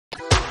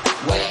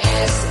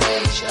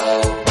we're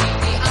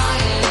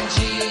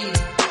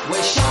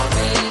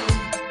shopping.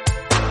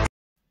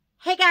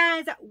 Hey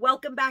guys,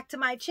 welcome back to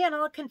my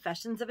channel,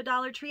 Confessions of a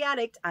Dollar Tree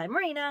Addict. I'm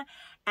Marina,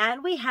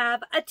 and we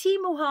have a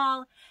TEMU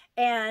haul.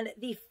 And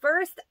the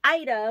first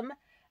item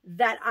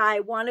that I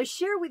want to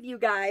share with you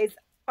guys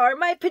are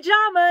my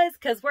pajamas,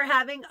 because we're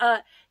having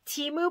a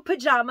TEMU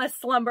pajama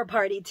slumber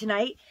party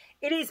tonight.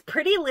 It is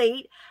pretty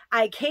late.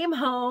 I came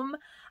home.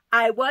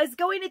 I was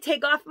going to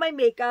take off my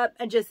makeup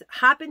and just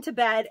hop into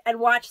bed and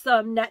watch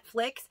some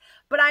Netflix,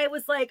 but I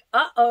was like,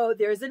 uh-oh,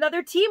 there's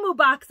another TEMU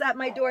box at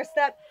my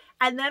doorstep.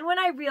 And then when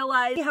I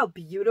realized how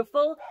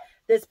beautiful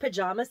this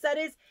pajama set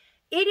is,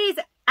 it is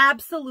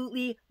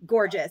absolutely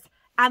gorgeous.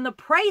 And the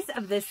price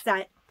of this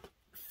set,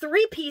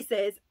 3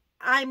 pieces,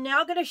 I'm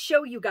now going to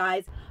show you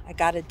guys. I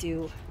got to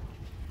do...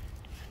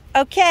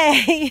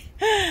 Okay.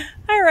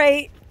 All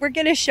right. We're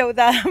going to show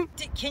them.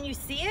 Can you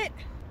see it?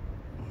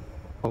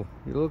 Oh,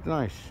 you look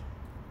nice.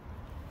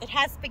 It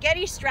has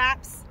spaghetti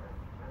straps.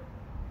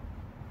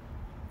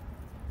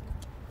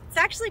 It's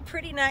actually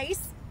pretty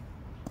nice.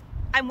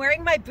 I'm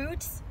wearing my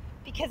boots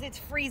because it's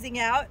freezing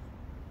out.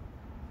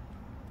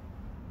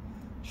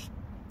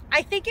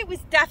 I think it was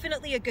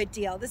definitely a good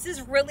deal. This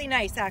is really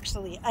nice,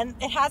 actually. And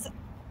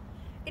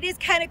it is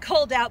kind of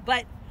cold out,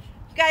 but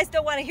you guys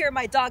don't want to hear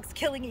my dogs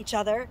killing each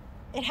other.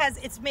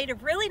 It's made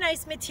of really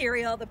nice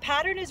material. The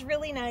pattern is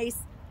really nice.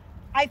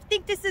 I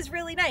think this is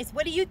really nice.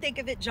 What do you think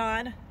of it,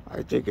 John?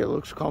 I think it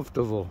looks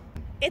comfortable.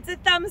 It's a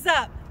thumbs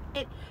up.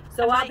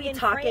 So I'll be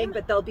talking,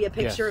 but there'll be a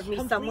picture of me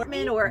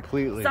somewhere or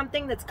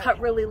something that's cut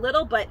really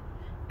little. But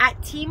at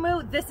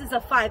TEMU, this is a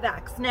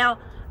 5X. Now,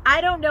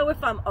 I don't know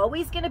if I'm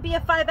always going to be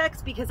a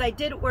 5X because I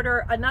did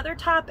order another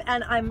top,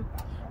 and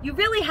you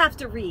really have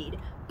to read.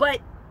 But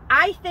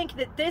I think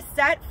that this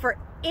set for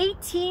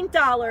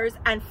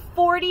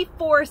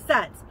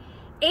 $18.44,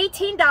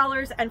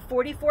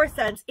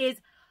 $18.44 is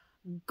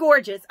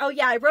gorgeous. Oh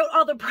yeah, I wrote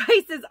all the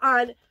prices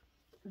on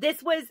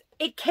this.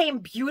 It came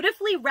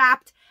beautifully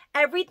wrapped.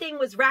 Everything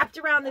was wrapped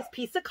around this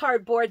piece of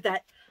cardboard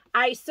that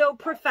I so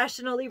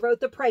professionally wrote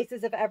the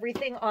prices of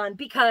everything on,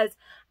 because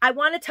I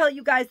want to tell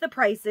you guys the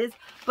prices.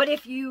 But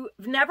if you've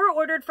never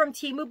ordered from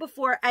TEMU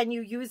before and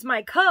you use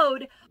my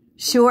code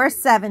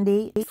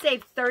SURE70, you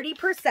save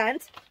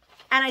 30%.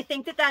 And I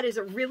think that that is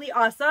really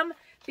awesome,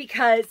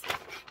 because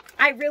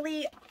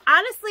honestly,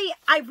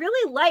 I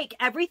really like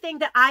everything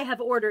that I have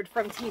ordered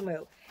from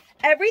TEMU.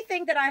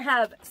 Everything that I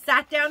have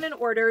sat down and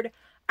ordered,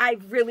 I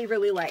really,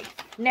 really like.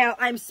 Now,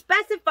 I'm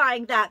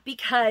specifying that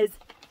because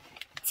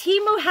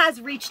TEMU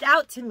has reached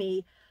out to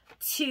me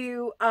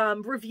to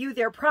review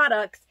their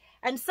products.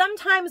 And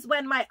sometimes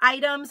when my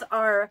items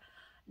are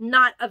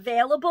not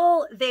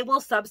available, they will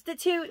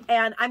substitute.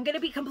 And I'm going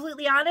to be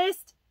completely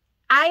honest,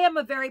 I am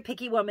a very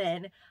picky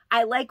woman.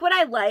 I like what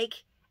I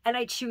like, and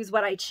I choose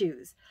what I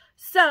choose.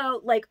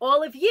 So, like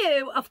all of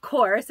you, of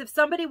course, if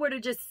somebody were to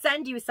just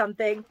send you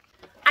something,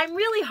 I'm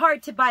really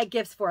hard to buy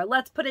gifts for.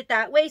 Let's put it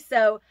that way.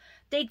 So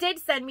they did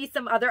send me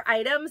some other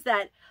items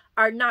that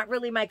are not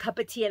really my cup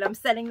of tea, and I'm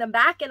sending them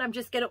back, and I'm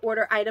just going to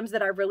order items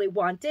that I really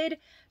wanted.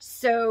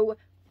 So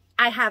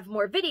I have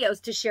more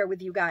videos to share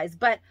with you guys,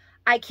 but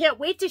I can't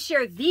wait to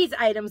share these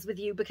items with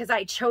you because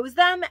I chose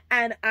them,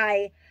 and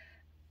I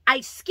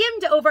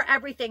skimmed over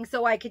everything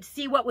so I could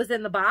see what was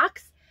in the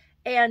box.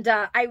 And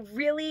I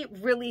really,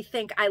 really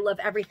think I love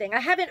everything. I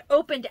haven't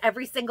opened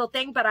every single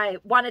thing, but I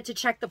wanted to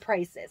check the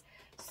prices.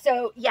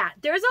 So yeah,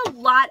 there's a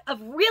lot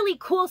of really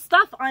cool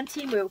stuff on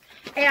TEMU.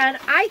 And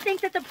I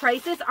think that the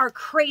prices are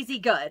crazy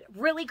good.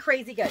 Really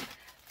crazy good.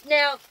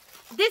 Now,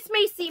 this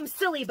may seem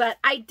silly, but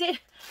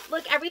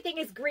look, everything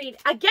is green.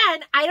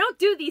 Again, I don't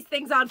do these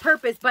things on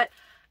purpose, but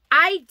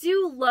I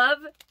do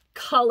love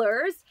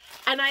colors,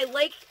 and I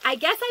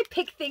guess I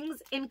pick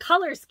things in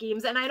color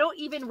schemes, and I don't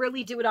even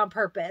really do it on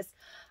purpose.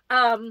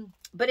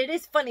 But it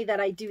is funny that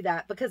I do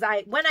that, because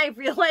when I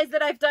realize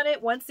that I've done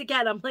it once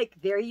again, I'm like,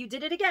 there, you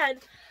did it again.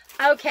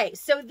 Okay,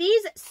 so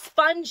these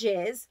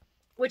sponges,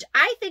 which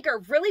I think are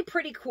really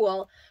pretty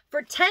cool,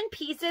 for 10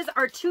 pieces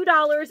are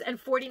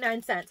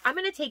 $2.49. I'm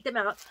going to take them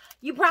out.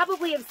 You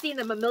probably have seen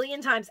them a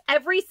million times.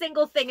 Every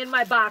single thing in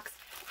my box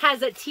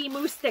has a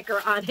TEMU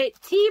sticker on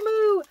it.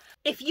 TEMU!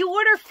 If you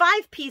order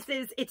 5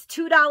 pieces, it's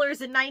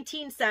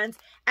 $2.19.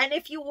 And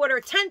if you order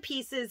 10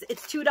 pieces,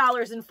 it's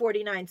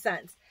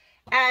 $2.49.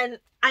 And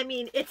I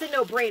mean, it's a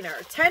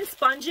no-brainer. 10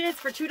 sponges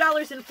for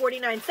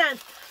 $2.49.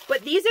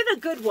 But these are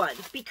the good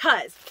ones,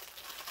 because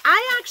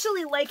I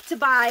actually like to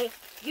buy,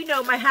 you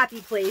know, my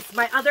happy place,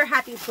 my other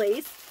happy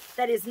place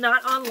that is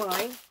not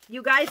online.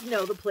 You guys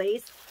know the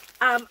place.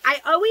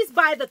 I always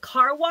buy the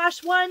car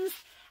wash ones,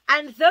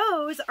 and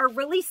those are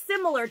really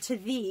similar to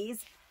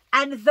these.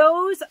 And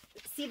those,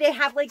 see, they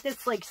have like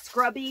this like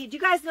scrubby. Do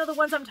you guys know the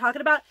ones I'm talking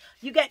about?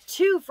 You get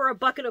 2 for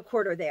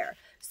 $1.25 there.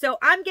 So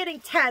I'm getting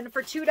 10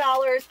 for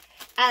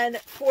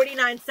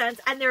 $2.49,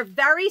 and they're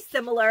very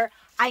similar.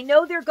 I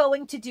know they're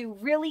going to do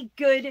really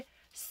good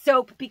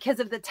soap because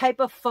of the type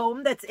of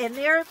foam that's in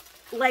there,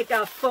 like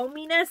a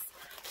foaminess.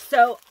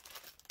 So,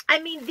 I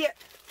mean,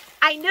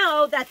 I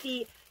know that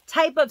the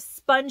type of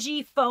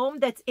spongy foam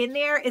that's in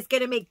there is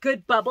going to make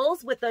good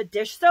bubbles with the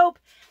dish soap.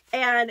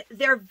 And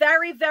they're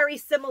very, very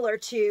similar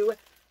to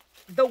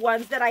the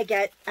ones that I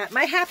get at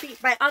my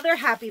other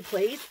Happy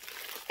Place.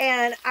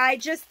 And I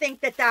just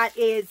think that that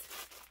is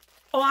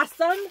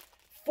awesome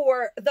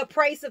for the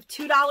price of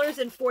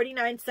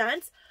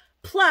 $2.49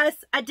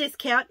 plus a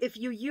discount. If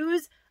you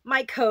use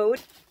my code,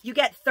 you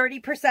get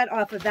 30%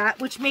 off of that,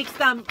 which makes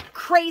them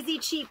crazy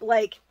cheap,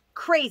 like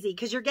crazy,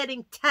 because you're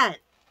getting 10.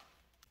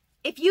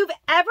 If you've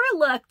ever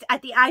looked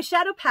at the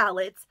eyeshadow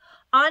palettes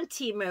on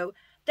TEMU,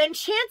 then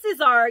chances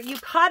are you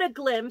caught a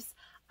glimpse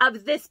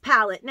of this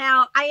palette.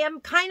 Now, I am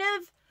kind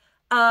of,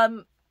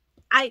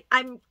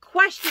 I'm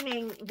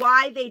questioning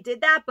why they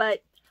did that,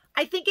 but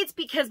I think it's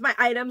because my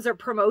items are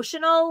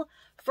promotional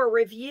for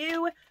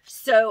review.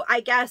 So I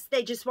guess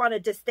they just want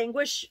to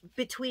distinguish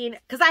between,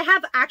 because I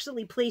have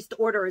actually placed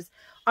orders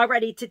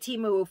already to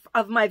TEMU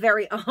of my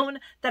very own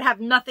that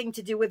have nothing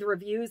to do with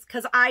reviews,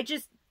 because I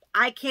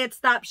can't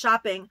stop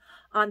shopping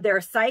on their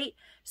site.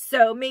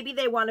 So maybe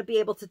they want to be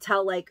able to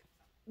tell like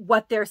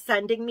what they're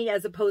sending me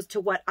as opposed to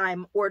what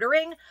I'm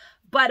ordering.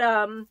 But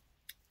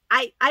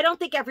I don't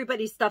think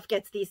everybody's stuff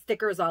gets these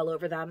stickers all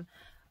over them.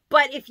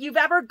 But if you've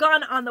ever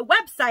gone on the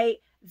website,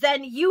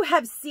 then you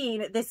have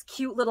seen this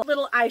cute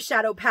little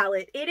eyeshadow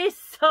palette. It is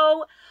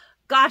so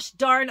gosh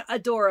darn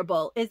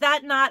adorable. Is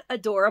that not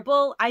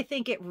adorable? I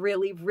think it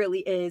really, really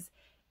is.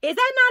 Is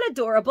that not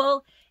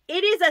adorable?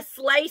 It is a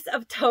slice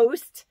of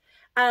toast.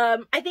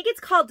 I think it's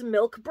called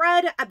milk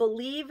bread, I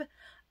believe.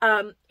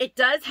 It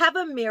does have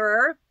a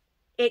mirror.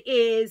 It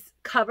is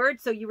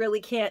covered, so you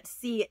really can't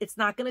see. It's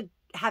not going to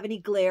have any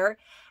glare.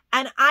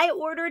 And I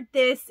ordered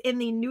this in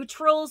the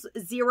Neutrals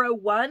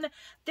 01.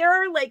 There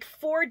are like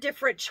 4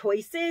 different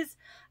choices.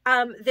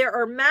 There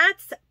are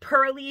mattes,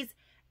 pearlies,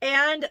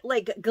 and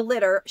like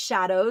glitter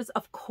shadows,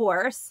 of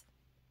course.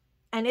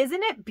 And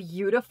isn't it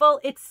beautiful?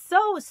 It's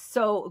so,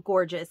 so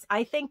gorgeous.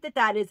 I think that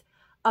that is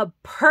a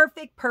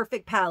perfect,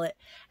 perfect palette.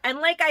 And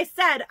like I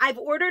said, I've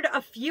ordered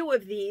a few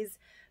of these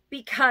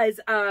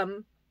because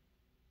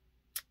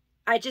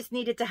I just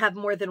needed to have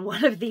more than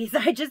one of these.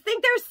 I just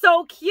think they're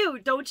so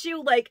cute, don't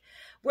you? Like,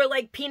 we're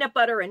like peanut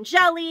butter and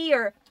jelly,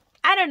 or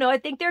I don't know. I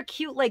think they're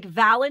cute like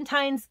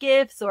Valentine's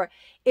gifts, or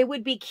it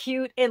would be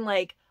cute in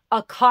like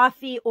a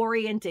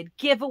coffee-oriented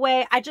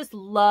giveaway. I just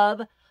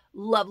love,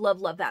 love, love,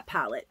 love that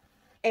palette.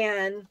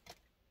 And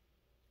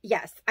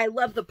yes, I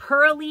love the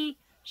pearly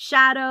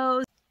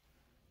shadows.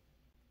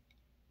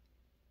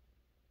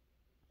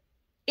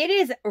 It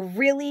is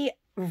really,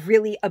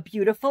 really a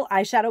beautiful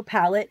eyeshadow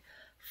palette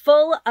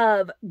full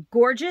of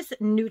gorgeous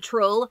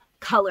neutral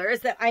colors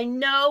that I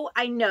know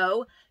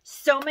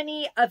so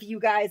many of you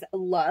guys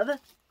love.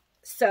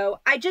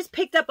 So I just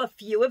picked up a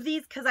few of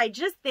these because I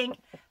just think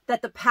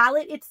that the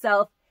palette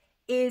itself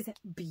is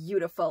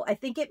beautiful. I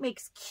think it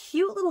makes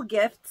cute little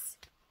gifts.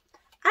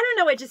 I don't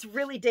know, I just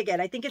really dig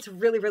it. I think it's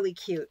really, really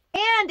cute.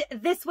 And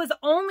this was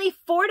only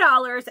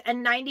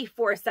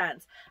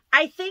 $4.94.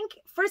 I think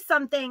for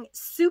something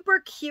super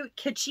cute,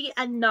 kitschy,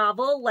 and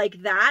novel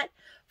like that,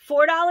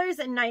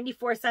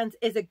 $4.94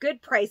 is a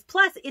good price.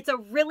 Plus, it's a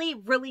really,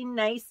 really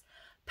nice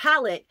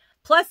palette.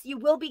 Plus, you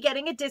will be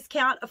getting a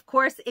discount, of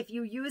course, if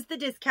you use the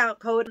discount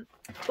code.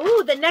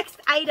 Ooh, the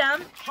next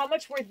item. How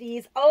much were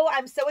these? Oh,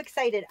 I'm so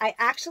excited. I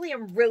actually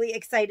am really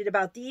excited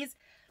about these.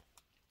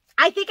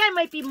 I think I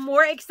might be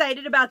more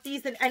excited about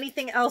these than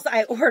anything else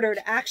I ordered,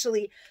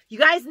 actually. You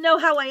guys know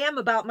how I am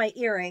about my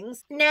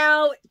earrings.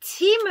 Now,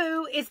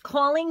 TEMU is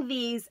calling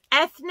these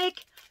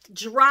ethnic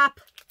drop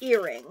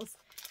earrings.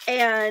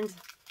 And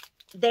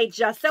they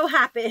just so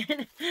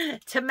happen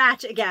to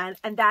match again.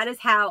 And that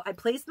is how I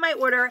placed my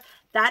order.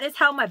 That is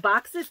how my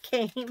boxes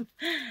came.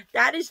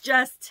 That is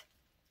just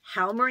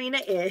how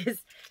Marina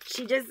is.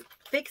 She just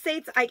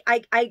fixates.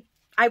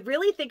 I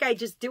really think I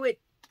just do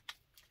it.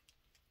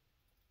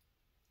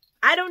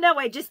 I don't know.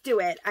 I just do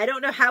it. I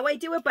don't know how I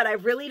do it, but I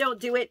really don't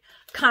do it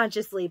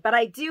consciously. But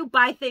I do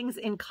buy things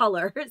in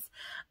colors.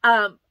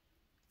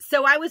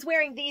 So I was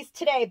wearing these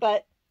today,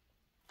 but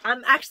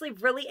I'm actually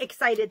really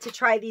excited to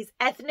try these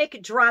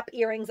ethnic drop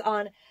earrings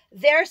on.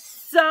 They're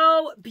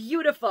so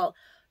beautiful.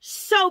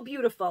 So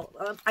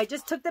beautiful. I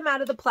just took them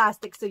out of the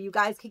plastic so you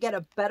guys could get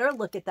a better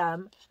look at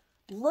them.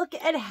 Look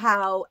at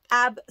how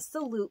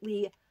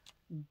absolutely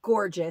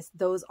gorgeous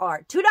those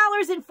are.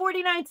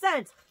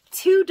 $2.49.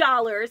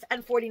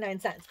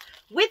 $2.49.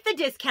 With the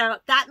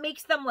discount, that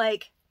makes them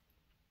like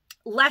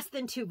less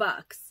than $2.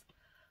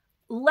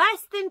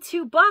 Less than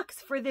 $2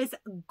 for this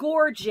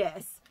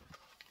gorgeous.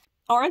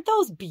 Aren't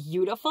those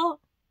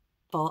beautiful?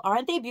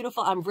 Aren't they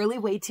beautiful? I'm really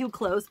way too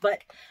close, but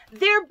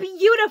they're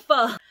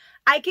beautiful.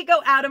 I could go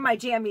out of my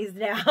jammies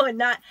now and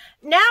now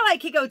I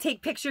could go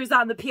take pictures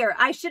on the pier.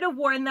 I should have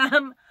worn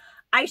them.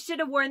 I should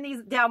have worn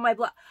these down my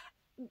block.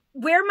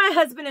 Where my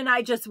husband and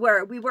I just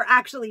were, we were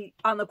actually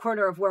on the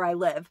corner of where I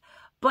live.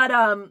 But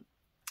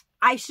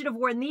I should have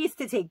worn these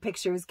to take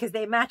pictures because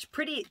they match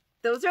pretty.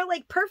 Those are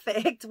like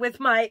perfect with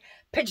my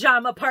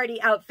pajama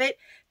party outfit.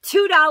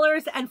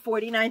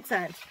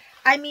 $2.49.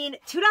 I mean,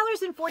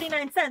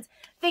 $2.49.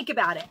 Think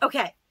about it.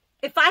 Okay.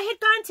 If I had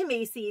gone to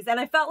Macy's and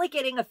I felt like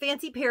getting a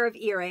fancy pair of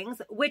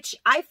earrings, which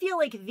I feel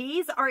like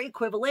these are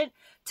equivalent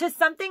to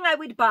something I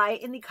would buy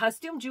in the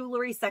costume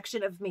jewelry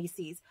section of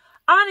Macy's.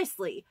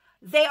 Honestly,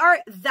 they are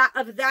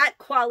that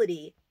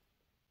quality.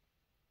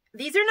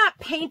 These are not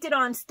painted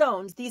on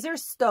stones. These are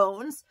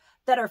stones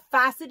that are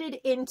faceted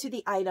into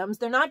the items.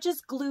 They're not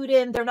just glued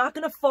in. They're not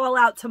going to fall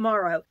out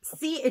tomorrow.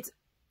 See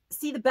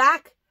the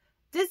back?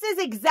 This is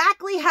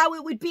exactly how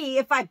it would be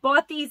if I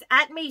bought these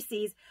at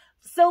Macy's.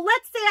 So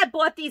let's say I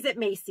bought these at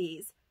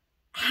Macy's.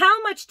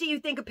 How much do you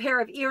think a pair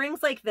of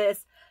earrings like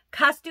this,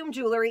 costume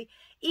jewelry,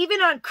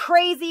 even on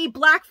crazy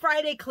Black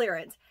Friday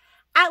clearance?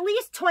 At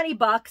least 20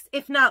 bucks,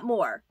 if not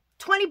more.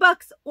 20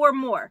 bucks or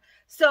more.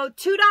 So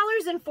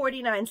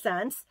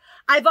 $2.49.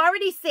 I've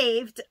already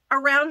saved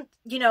around,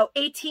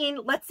 18,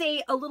 let's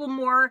say a little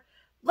more.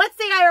 Let's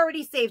say I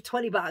already saved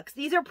 20 bucks.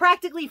 These are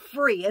practically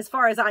free as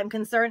far as I'm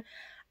concerned.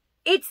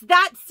 It's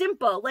that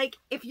simple. Like,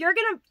 if you're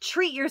going to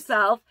treat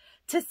yourself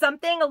to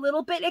something a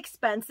little bit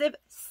expensive,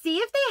 see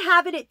if they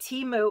have it at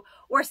TEMU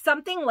or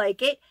something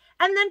like it,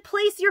 and then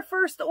place your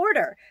first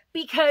order,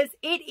 because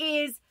it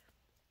is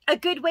a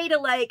good way to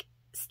like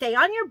stay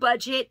on your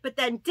budget, but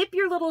then dip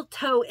your little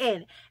toe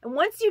in. And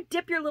once you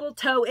dip your little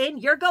toe in,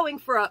 you're going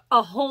for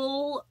a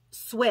whole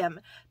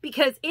swim,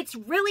 because it's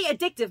really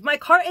addictive. My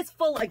cart is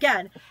full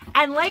again.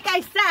 And like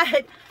I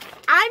said,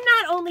 I'm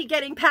not only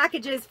getting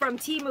packages from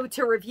TEMU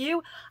to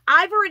review,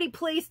 I've already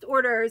placed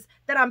orders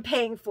that I'm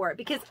paying for,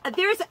 because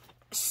there's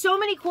so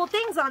many cool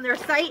things on their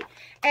site,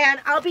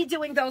 and I'll be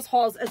doing those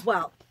hauls as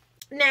well.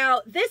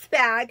 Now, this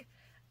bag,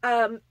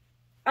 oh,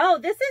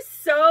 this is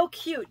so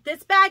cute.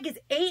 This bag is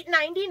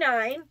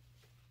 $8.99,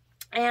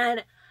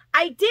 and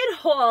I did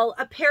haul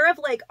a pair of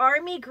like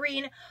army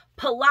green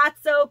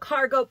palazzo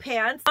cargo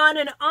pants on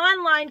an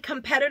online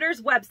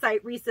competitor's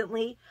website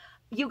recently.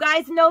 You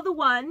guys know the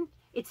one.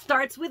 It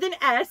starts with an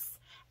S,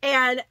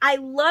 and I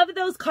love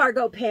those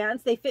cargo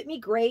pants. They fit me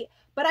great,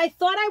 but I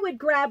thought I would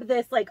grab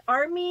this like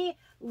army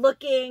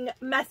looking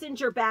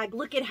messenger bag.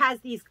 Look, it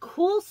has these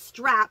cool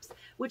straps,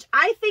 which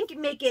I think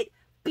make it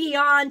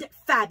beyond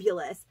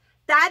fabulous.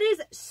 That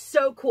is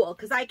so cool,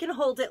 because I can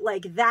hold it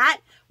like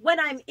that when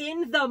I'm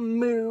in the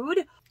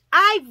mood.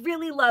 I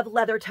really love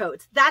leather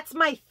totes. That's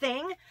my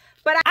thing.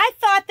 But I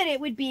thought that it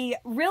would be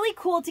really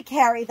cool to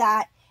carry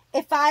that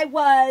if I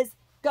was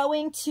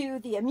going to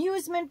the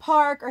amusement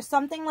park or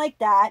something like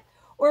that,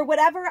 or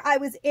whatever I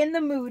was in the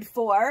mood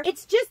for.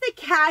 It's just a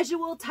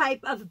casual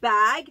type of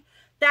bag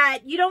that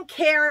you don't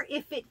care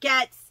if it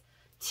gets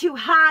too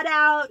hot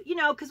out,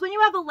 because when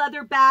you have a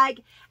leather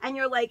bag and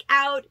you're like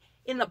out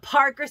in the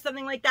park or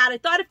something like that, I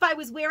thought if I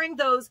was wearing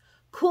those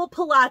cool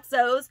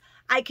palazzos,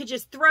 I could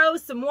just throw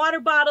some water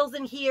bottles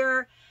in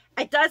here.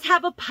 It does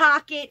have a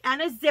pocket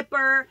and a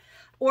zipper,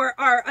 or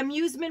our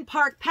amusement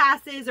park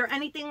passes or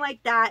anything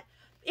like that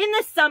in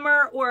the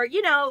summer, or,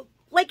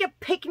 like a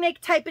picnic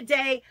type of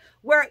day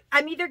where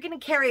I'm either going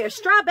to carry a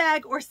straw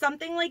bag or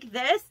something like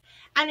this,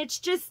 and it's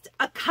just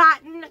a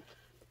cotton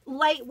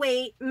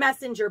lightweight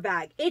messenger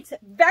bag. It's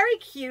very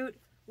cute,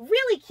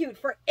 really cute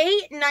for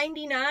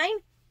 $8.99.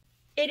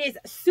 It is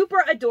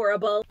super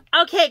adorable.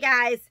 Okay,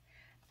 guys,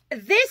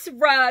 this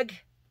rug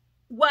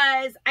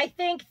was, I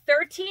think,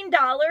 $13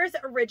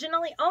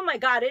 originally. Oh my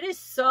God, it is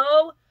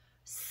so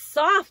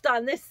soft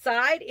on this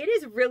side. It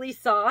is really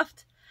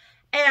soft.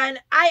 And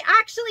I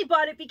actually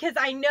bought it because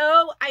I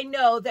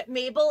know that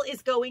Mabel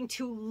is going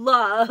to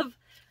love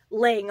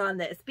laying on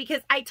this,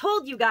 because I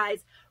told you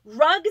guys,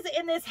 rugs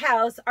in this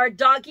house are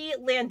doggy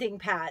landing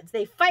pads.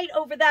 They fight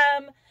over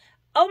them.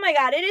 Oh my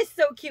God, it is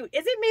so cute.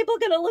 Isn't Mabel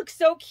going to look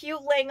so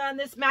cute laying on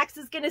this? Max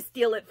is going to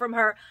steal it from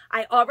her.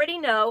 I already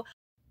know.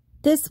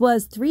 This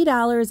was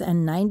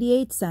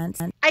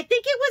 $3.98. I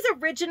think it was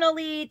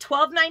originally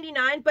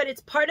 $12.99, but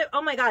it's part of,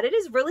 oh my God, it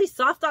is really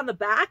soft on the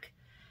back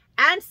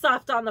and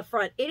soft on the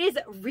front. It is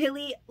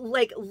really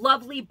like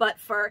lovely butt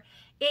fur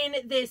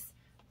in this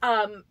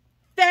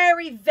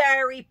very,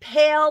 very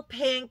pale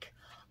pink,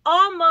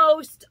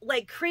 almost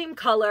like cream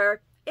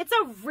color. It's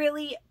a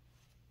really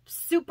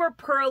super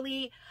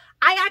pearly,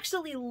 I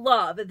actually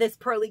love this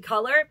pearly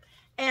color,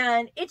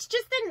 and it's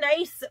just a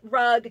nice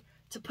rug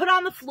to put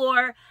on the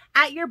floor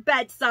at your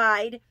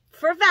bedside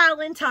for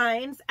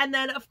Valentine's. And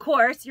then of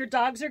course your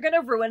dogs are going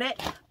to ruin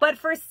it, but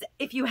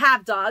if you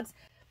have dogs,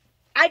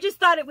 I just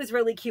thought it was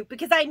really cute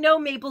because I know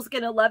Mabel's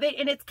going to love it,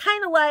 and it's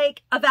kind of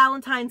like a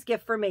Valentine's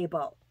gift for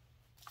Mabel.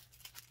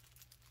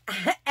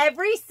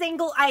 Every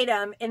single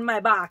item in my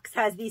box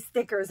has these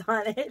stickers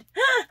on it.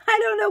 I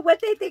don't know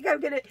what they think I'm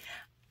going to,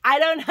 I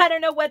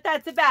don't know what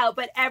that's about,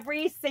 but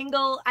every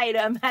single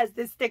item has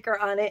this sticker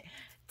on it.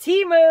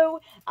 TEMU,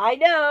 I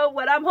know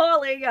what I'm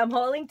hauling. I'm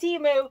hauling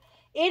TEMU.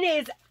 It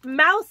is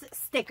mouse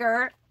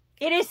sticker.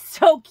 It is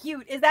so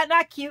cute. Is that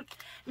not cute?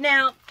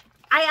 Now,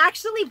 I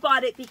actually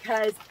bought it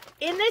because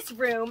in this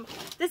room,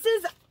 this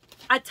is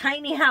a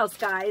tiny house,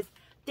 guys.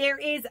 There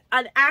is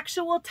an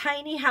actual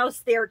tiny house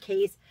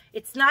staircase.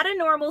 It's not a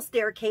normal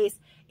staircase.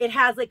 It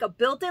has like a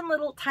built-in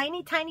little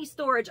tiny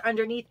storage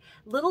underneath,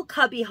 little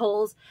cubby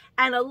holes,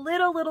 and a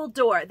little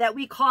door that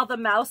we call the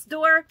mouse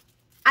door.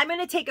 I'm going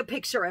to take a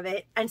picture of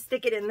it and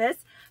stick it in this,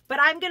 but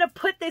I'm going to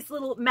put this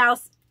little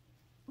mouse.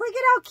 Look at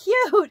how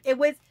cute. It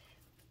was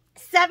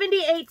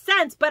 78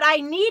 cents, but I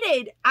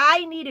needed,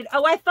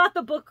 oh, I thought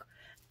the book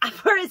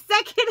for a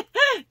second,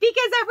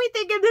 because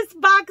everything in this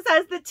box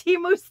has the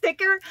TEMU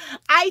sticker,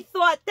 I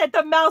thought that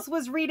the mouse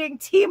was reading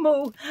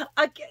TEMU,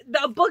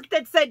 the book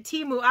that said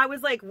TEMU. I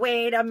was like,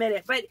 wait a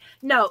minute. But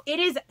no, it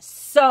is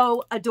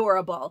so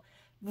adorable.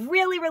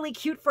 Really, really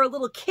cute for a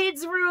little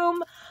kid's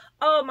room.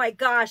 Oh my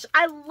gosh,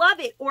 I love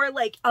it. Or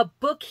like a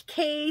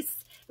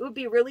bookcase. It would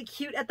be really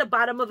cute at the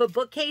bottom of a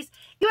bookcase.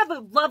 You have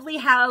a lovely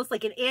house,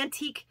 like an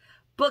antique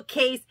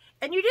bookcase,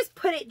 and you just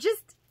put it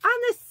just on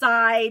the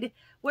side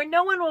where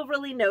no one will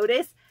really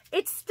notice.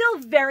 It's still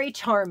very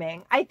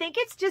charming. I think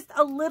it's just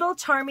a little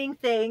charming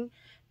thing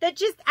that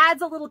just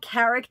adds a little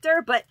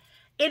character. But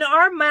in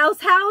our mouse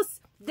house,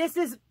 this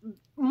is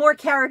more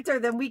character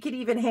than we could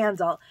even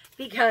handle,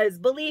 because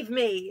believe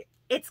me,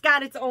 it's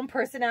got its own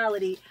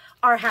personality,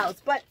 our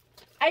house. But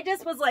I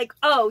just was like,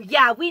 oh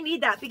yeah, we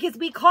need that, because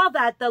we call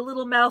that the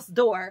little mouse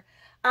door.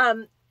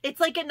 It's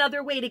like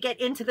another way to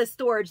get into the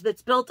storage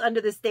that's built under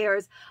the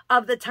stairs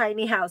of the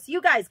tiny house.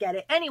 You guys get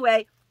it.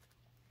 Anyway,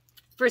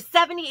 for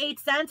 78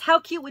 cents, how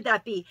cute would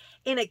that be?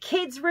 In a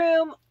kid's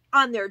room,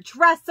 on their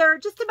dresser,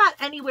 just about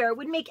anywhere. It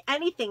would make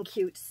anything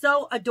cute.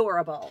 So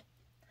adorable.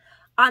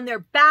 On their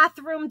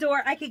bathroom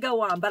door. I could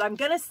go on, but I'm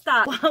going to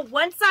stop.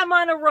 Once I'm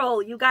on a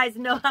roll, you guys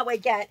know how I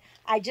get.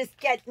 I just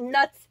get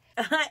nuts.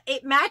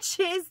 It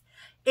matches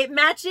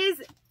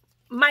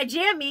my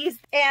jammies.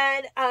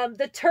 And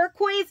the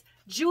turquoise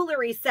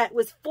jewelry set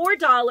was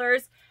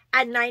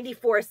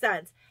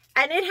 $4.94.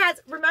 And it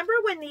has, remember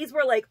when these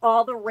were like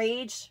all the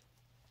rage?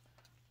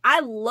 I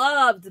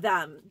loved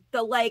them.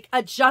 The like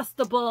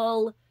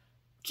adjustable,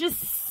 just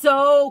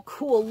so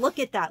cool. Look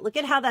at that. Look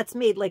at how that's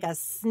made, like a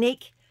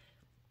snake.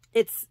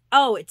 It's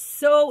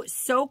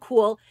so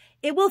cool.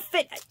 It will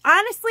fit.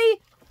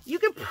 Honestly, you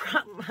could,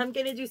 I'm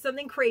going to do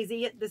something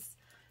crazy. This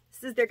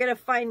is, they're going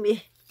to find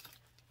me.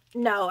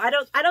 No, I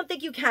don't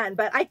think you can,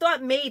 but I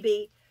thought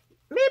maybe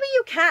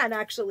you can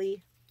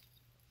actually.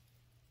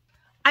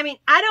 I mean,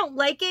 I don't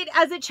like it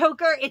as a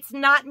choker. It's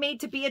not made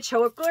to be a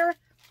choker.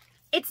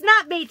 It's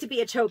not made to be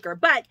a choker,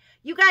 but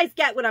you guys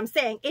get what I'm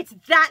saying. It's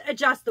that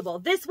adjustable.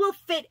 This will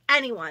fit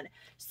anyone.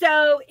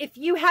 So if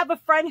you have a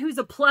friend who's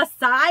a plus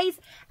size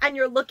and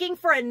you're looking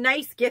for a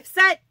nice gift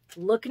set,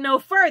 look no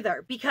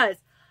further, because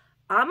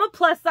I'm a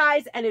plus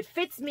size and it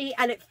fits me,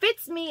 and it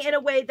fits me in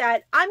a way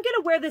that I'm going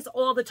to wear this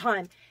all the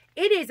time.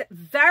 It is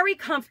very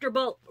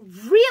comfortable.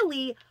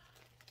 Really,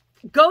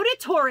 go to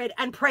Torrid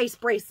and Price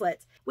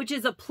Bracelets, which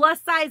is a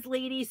plus size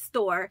ladies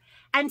store,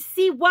 and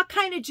see what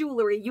kind of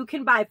jewelry you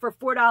can buy for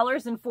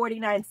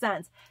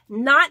 $4.49.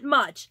 Not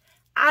much.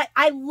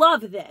 I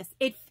love this.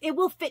 It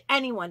will fit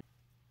anyone.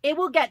 It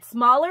will get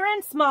smaller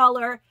and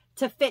smaller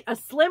to fit a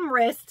slim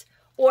wrist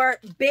or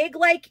big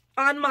like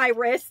on my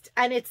wrist,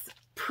 and it's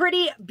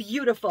pretty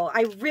beautiful.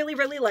 I really,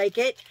 really like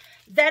it.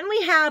 Then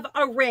we have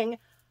a ring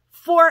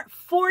for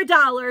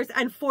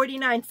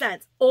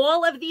 $4.49.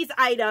 All of these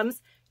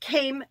items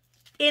came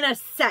in a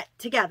set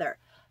together.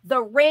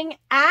 The ring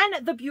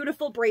and the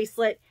beautiful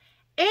bracelet,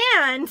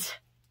 and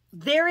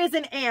there is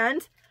a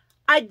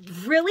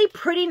really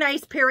pretty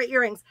nice pair of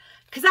earrings.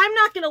 Because I'm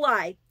not going to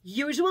lie,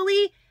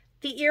 usually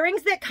the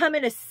earrings that come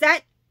in a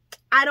set,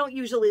 I don't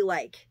usually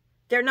like.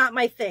 They're not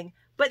my thing.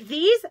 But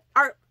these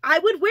are, I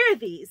would wear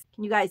these.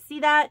 Can you guys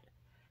see that?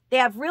 They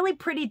have really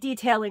pretty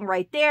detailing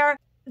right there.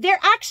 They're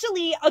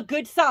actually a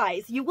good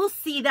size. You will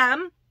see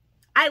them.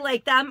 I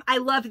like them. I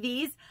love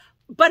these.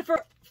 But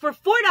for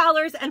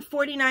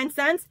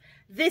 $4.49,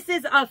 this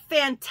is a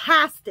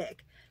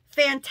fantastic,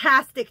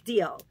 fantastic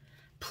deal.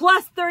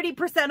 Plus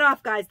 30%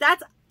 off, guys.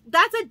 That's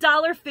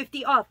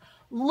 $1.50 off.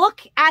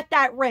 Look at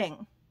that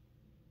ring.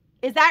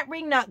 Is that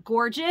ring not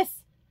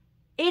gorgeous?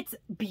 It's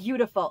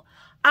beautiful.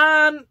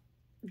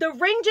 The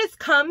ring just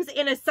comes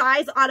in a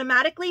size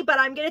automatically, but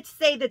I'm going to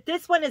say that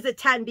this one is a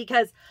 10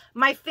 because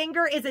my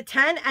finger is a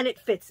 10 and it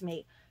fits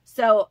me.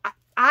 So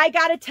I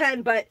got a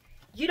 10, but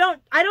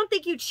I don't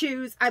think you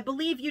choose. I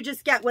believe you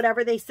just get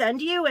whatever they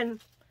send you, and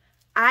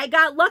I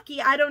got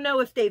lucky. I don't know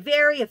if they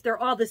vary, if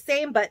they're all the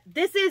same, but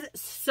this is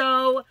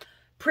so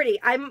pretty.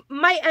 I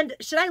might end,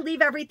 should I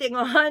leave everything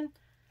on?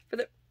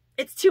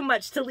 It's too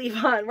much to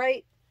leave on,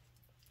 right?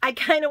 I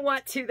kind of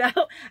want to,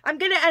 though. I'm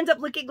going to end up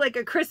looking like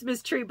a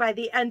Christmas tree by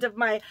the end of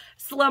my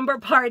slumber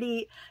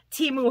party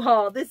TEMU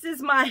haul. This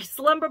is my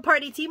slumber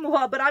party TEMU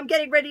haul, but I'm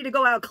getting ready to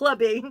go out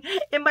clubbing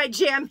in my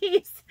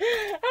jammies.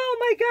 Oh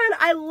my God,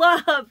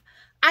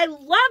 I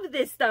love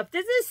this stuff.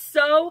 This is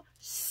so,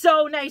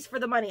 so nice for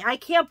the money. I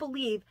can't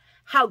believe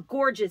how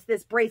gorgeous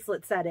this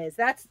bracelet set is.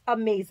 That's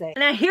amazing.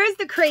 Now, here's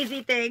the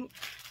crazy thing.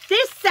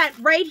 This set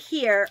right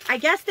here, I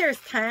guess there's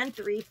 10,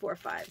 3, 4,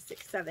 5,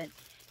 6, 7,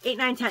 8,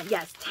 9, 10.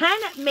 Yes, 10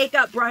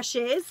 makeup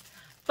brushes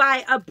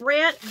by a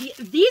brand.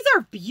 These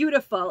are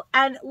beautiful.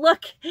 And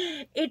look,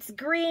 it's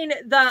green,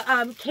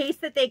 the case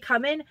that they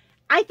come in.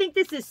 I think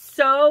this is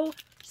so,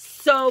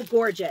 so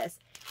gorgeous.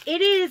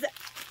 It is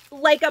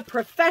like a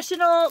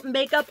professional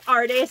makeup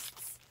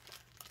artist's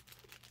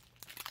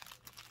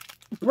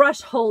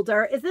brush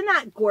holder. Isn't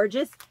that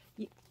gorgeous?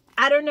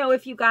 I don't know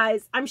if you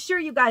guys, I'm sure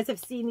you guys have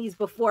seen these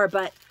before,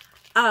 but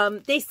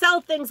they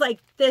sell things like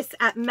this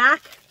at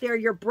Mac. They're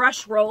your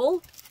brush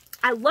roll.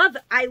 I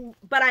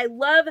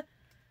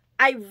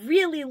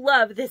really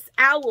love this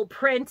owl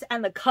print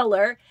and the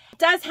color. It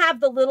does have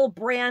the little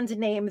brand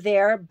name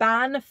there,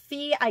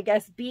 Banfi, I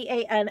guess,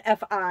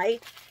 B-A-N-F-I.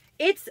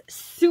 It's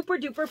super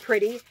duper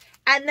pretty.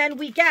 And then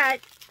we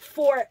get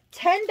for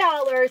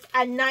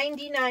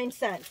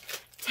 $10.99.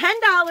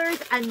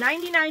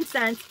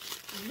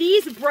 $10.99.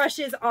 These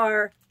brushes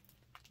are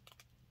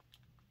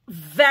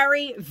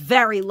very,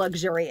 very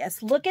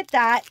luxurious. Look at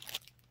that.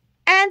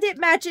 And it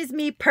matches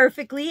me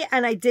perfectly,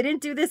 and I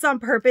didn't do this on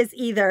purpose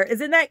either.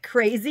 Isn't that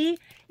crazy?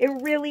 It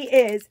really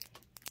is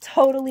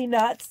totally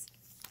nuts.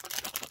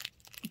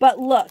 But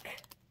look.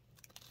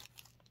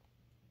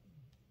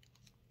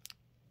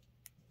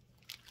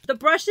 The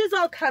brushes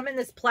all come in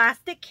this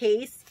plastic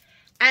case,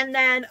 and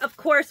then, of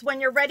course, when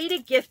you're ready to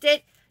gift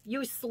it,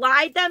 you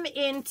slide them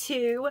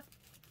into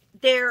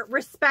their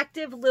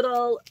respective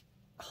little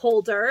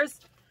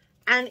holders,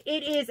 and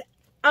it is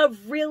a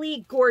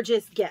really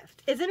gorgeous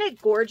gift. Isn't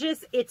it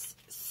gorgeous? It's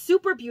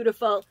super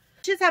beautiful.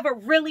 Just have a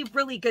really,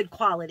 really good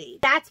quality.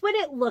 That's what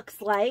it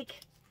looks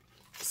like.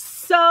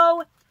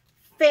 So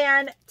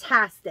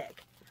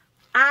fantastic.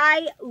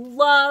 I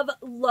love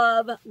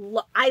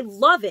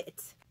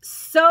it.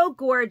 So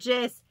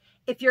gorgeous.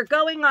 If you're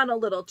going on a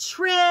little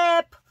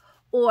trip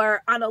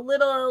or on a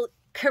little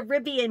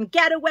Caribbean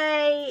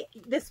getaway,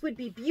 this would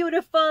be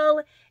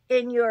beautiful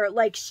in your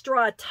like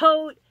straw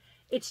tote.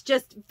 It's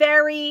just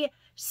very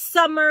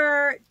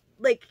summer,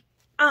 like,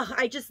 oh,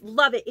 I just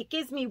love it. It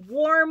gives me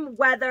warm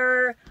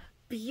weather,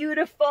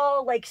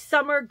 beautiful, like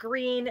summer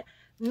green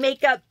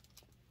makeup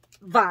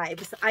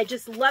vibes. I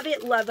just love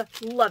it, love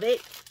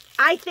it.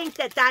 I think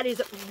that that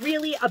is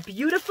really a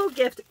beautiful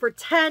gift for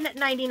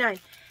 $10.99.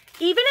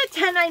 Even at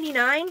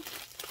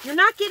 $10.99, you're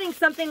not getting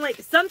something like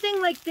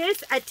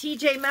this at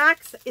TJ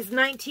Maxx is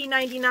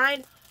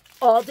 $19.99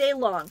 all day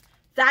long.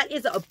 That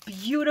is a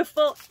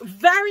beautiful,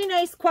 very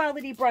nice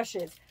quality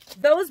brushes.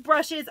 Those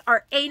brushes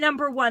are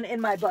 #1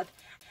 in my book.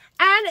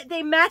 And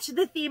they match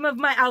the theme of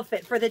my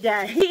outfit for the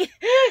day.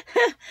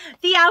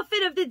 The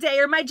outfit of the day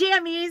are my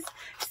jammies.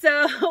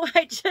 So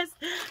I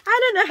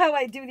don't know how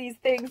I do these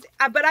things,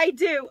 but I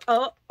do.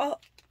 Oh.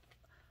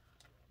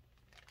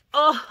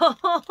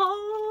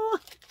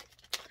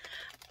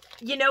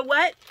 You know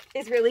what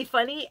is really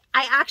funny?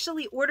 I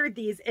actually ordered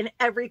these in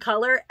every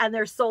color and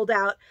they're sold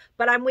out,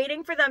 but I'm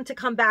waiting for them to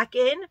come back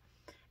in.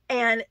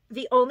 And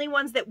the only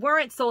ones that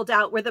weren't sold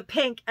out were the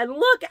pink. And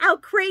look how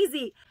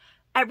crazy.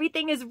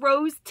 Everything is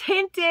rose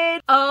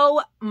tinted.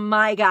 Oh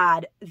my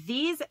God.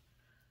 These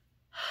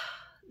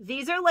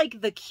are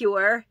like the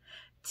cure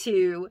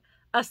to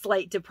a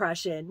slight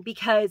depression,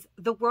 because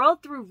the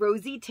world through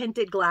rosy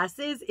tinted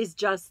glasses is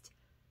just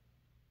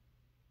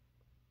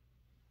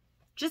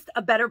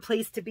a better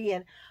place to be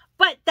in.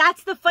 But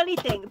that's the funny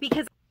thing,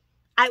 because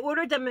I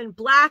ordered them in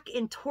black,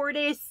 in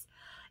tortoise,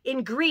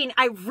 in green.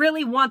 I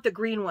really want the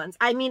green ones.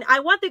 I mean, I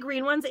want the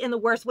green ones in the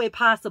worst way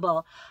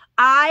possible.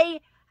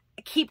 I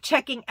keep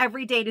checking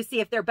every day to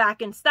see if they're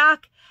back in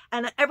stock,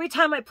 and every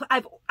time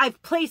I've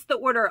placed the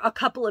order a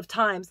couple of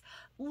times,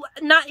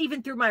 not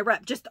even through my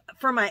rep, just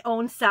for my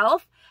own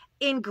self,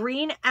 in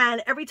green,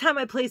 and every time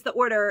I place the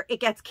order it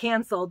gets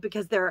canceled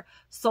because they're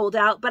sold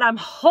out. But I'm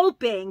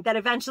hoping that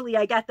eventually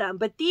I get them.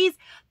 But these,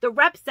 the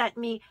rep sent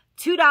me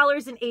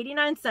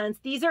 $2.89.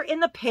 These are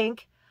in the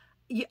pink.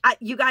 You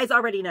guys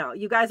already know.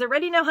 You guys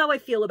already know how I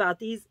feel about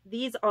these.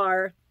 These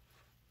are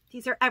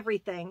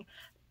everything.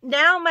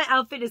 Now my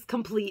outfit is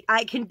complete.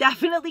 I can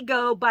definitely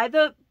go by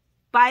the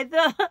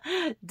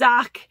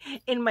dock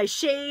in my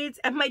shades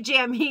and my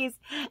jammies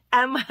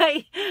and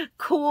my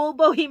cool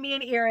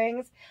bohemian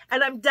earrings,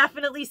 and I'm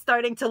definitely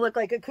starting to look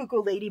like a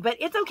cuckoo lady, but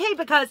it's okay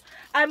because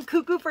I'm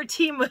cuckoo for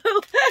TEMU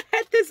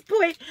at this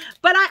point.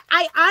 But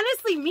I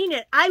honestly mean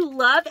it. I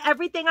love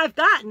everything I've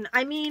gotten.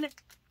 I mean,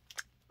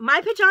 my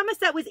pajama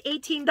set was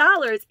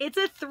 $18. It's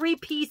a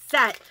 3-piece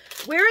set.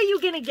 Where are you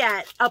gonna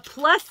get a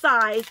plus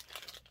size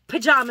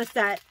pajama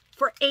set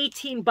for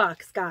 18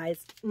 bucks,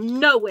 guys?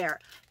 Nowhere.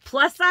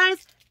 Plus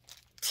size,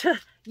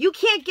 you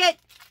can't get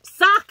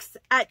socks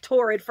at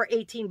Torrid for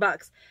 18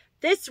 bucks.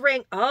 This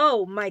ring,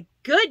 oh my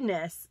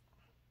goodness.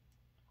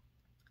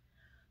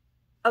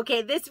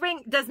 Okay, this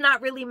ring does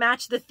not really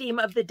match the theme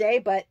of the day,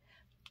 but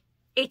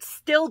it's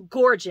still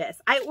gorgeous.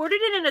 I ordered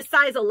it in a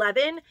size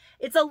 11.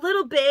 It's a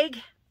little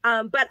big,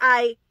 but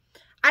I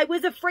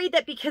was afraid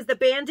that because the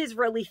band is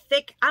really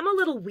thick, I'm a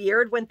little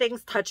weird when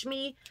things touch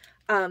me.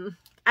 I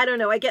don't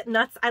know, I get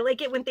nuts. I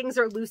like it when things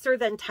are looser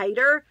than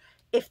tighter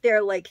if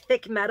they're like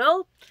thick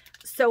metal.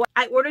 So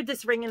I ordered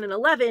this ring in an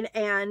 11,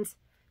 and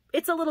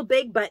it's a little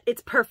big, but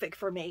it's perfect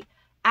for me.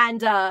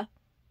 And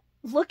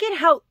look at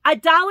how,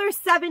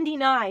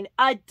 $1.79,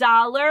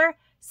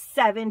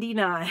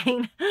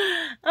 $1.79.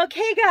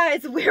 Okay,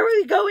 guys, where are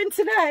we going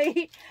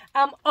tonight?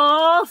 I'm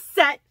all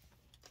set.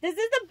 This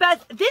is the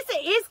best. This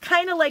is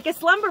kind of like a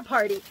slumber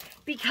party,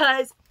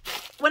 because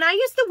when I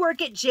used to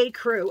work at J.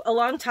 Crew a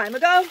long time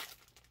ago,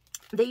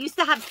 they used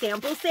to have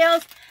sample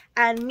sales,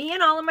 and me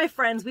and all of my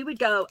friends, we would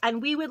go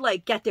and we would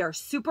like get there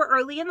super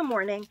early in the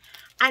morning,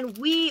 and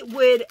we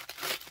would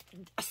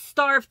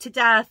starve to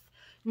death,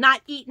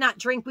 not eat, not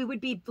drink. We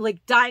would be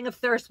like dying of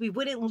thirst. We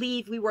wouldn't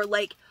leave. We were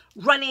like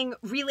running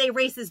relay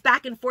races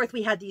back and forth.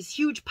 We had these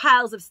huge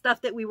piles of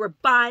stuff that we were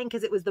buying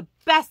because it was the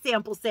best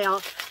sample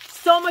sale.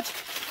 So much,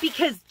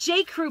 because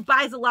J. Crew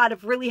buys a lot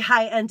of really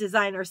high-end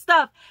designer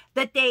stuff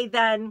that they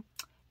then,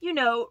 you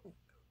know,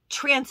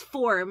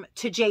 transform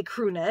to J.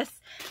 Crewness.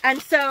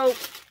 And so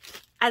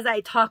as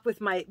I talk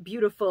with my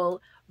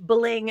beautiful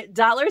bling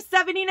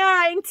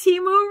 $1.79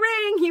 TEMU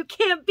ring, you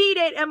can't beat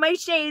it, and my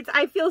shades,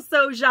 I feel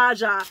so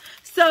zha-zha.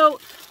 So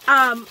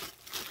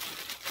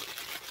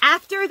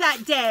after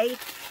that day,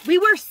 we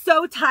were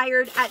so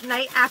tired at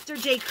night after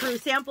J. Crew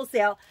sample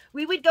sale,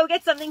 we would go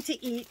get something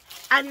to eat,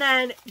 and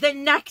then the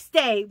next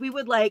day we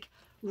would like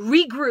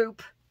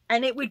regroup,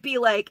 and it would be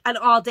like an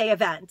all-day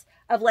event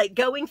of like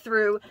going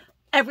through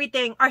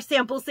everything, our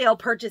sample sale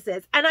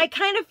purchases. And I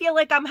kind of feel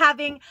like I'm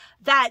having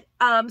that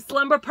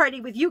slumber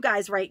party with you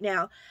guys right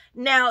now.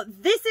 Now,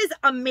 this is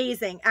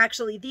amazing,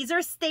 actually. These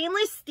are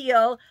stainless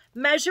steel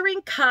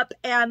measuring cup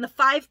and the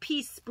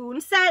 5-piece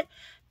spoon set,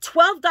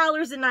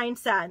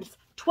 $12.09.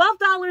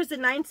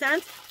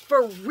 $12.09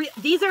 for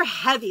these are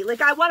heavy.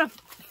 Like, I want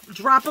to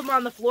drop them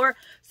on the floor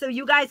so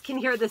you guys can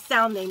hear the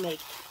sound they make.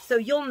 So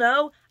you'll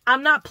know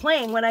I'm not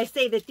playing when I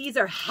say that these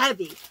are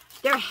heavy.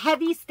 They're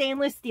heavy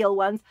stainless steel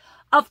ones.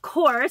 Of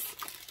course,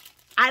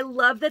 I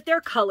love that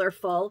they're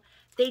colorful.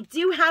 They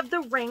do have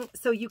the ring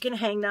so you can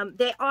hang them.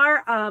 They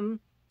are,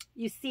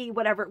 you see,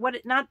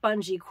 not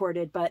bungee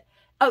corded, but,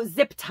 oh,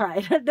 zip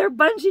tied. They're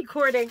bungee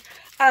cording.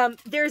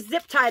 They're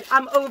zip tied.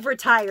 I'm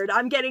overtired.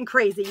 I'm getting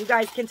crazy. You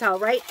guys can tell,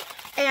 right?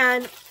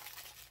 And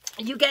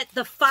you get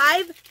the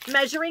 5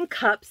 measuring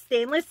cups,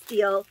 stainless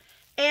steel,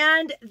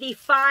 and the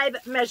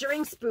 5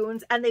 measuring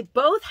spoons, and they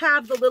both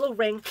have the little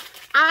ring.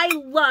 I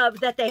love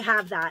that they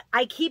have that.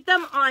 I keep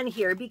them on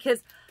here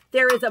because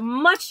there is a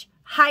much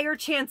higher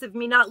chance of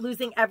me not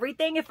losing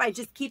everything if I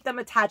just keep them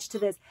attached to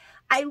this.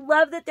 I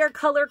love that they're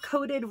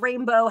color-coded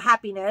rainbow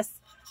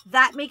happiness.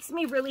 That makes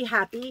me really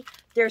happy.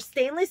 They're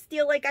stainless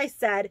steel, like I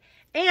said,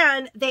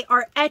 and they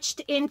are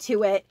etched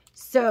into it,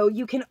 so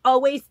you can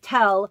always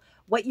tell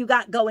what you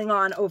got going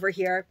on over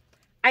here.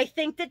 I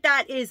think that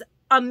that is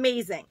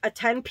amazing. A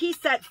 10-piece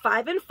set,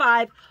 5 and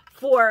 5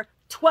 for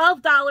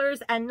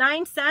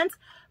 $12.09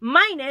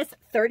 minus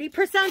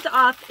 30%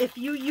 off if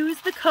you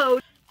use the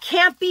code.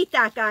 Can't beat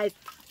that, guys.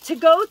 To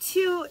go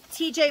to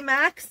TJ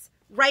Maxx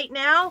right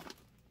now,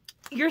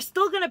 you're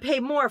still going to pay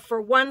more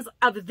for ones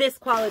of this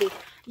quality.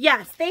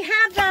 Yes, they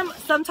have them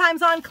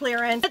sometimes on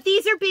clearance, but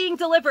these are being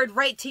delivered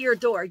right to your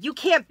door. You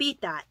can't beat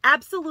that.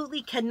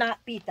 Absolutely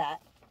cannot beat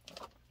that.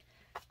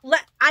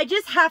 I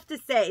just have to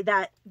say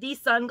that these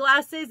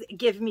sunglasses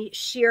give me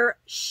sheer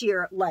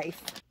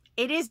life.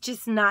 It is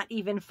just not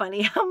even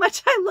funny how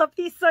much I love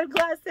these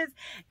sunglasses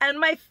and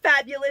my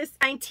fabulous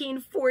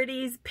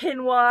 1940s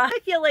pinoir. I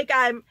feel like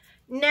I'm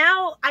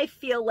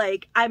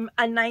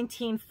a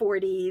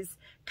 1940s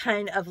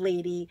kind of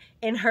lady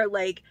in her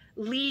like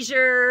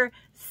leisure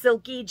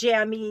silky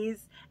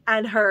jammies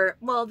and her,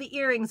 well, the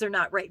earrings are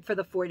not right for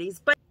the 40s,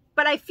 but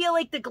I feel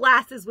like the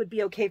glasses would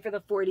be okay for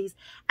the 40s,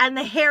 and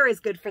the hair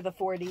is good for the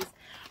 40s.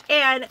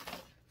 And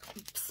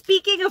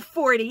speaking of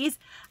 40s,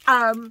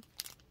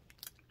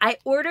 I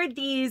ordered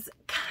these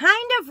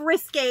kind of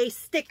risque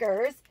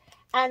stickers,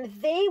 and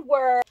they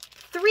were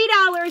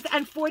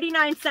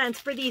 $3.49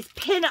 for these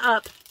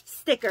pin-up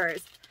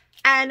stickers.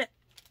 And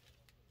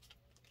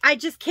I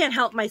just can't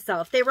help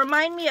myself. They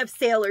remind me of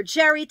Sailor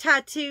Jerry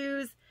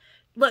tattoos.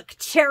 Look,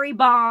 Cherry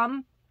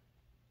Bomb.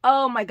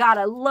 Oh my God,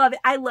 I love it.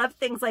 I love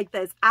things like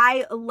this.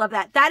 I love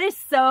that. That is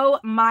so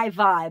my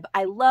vibe.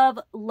 I love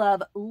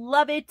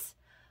it.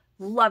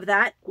 Love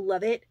that.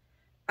 Love it.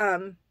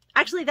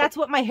 Actually, that's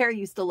what my hair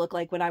used to look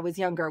like when I was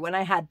younger, when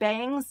I had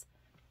bangs.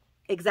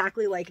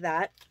 Exactly like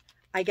that.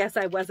 I guess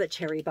I was a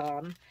Cherry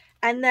Bomb.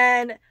 And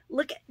then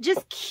look,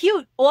 just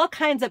cute, all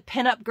kinds of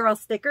pinup girl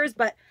stickers.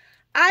 But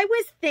I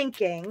was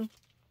thinking,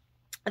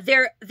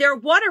 they're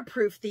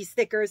waterproof, these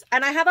stickers,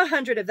 and I have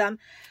 100 of them.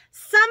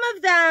 Some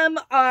of them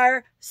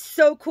are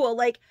so cool.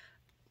 Like,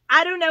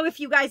 I don't know if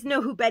you guys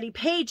know who Betty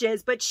Page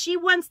is, but she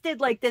once did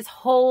like this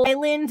whole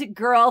island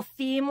girl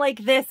theme like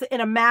this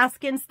in a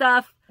mask and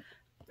stuff.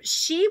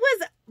 She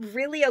was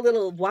really a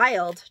little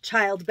wild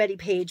child, Betty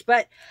Page,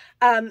 but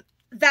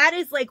that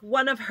is like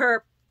one of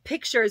her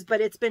pictures,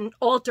 but it's been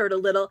altered a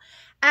little.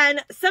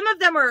 And some of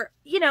them are,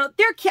 you know,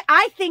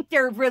 I think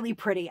they're really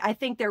pretty. I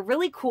think they're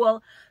really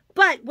cool.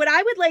 But what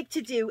I would like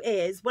to do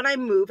is, when I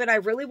move, and I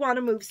really want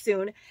to move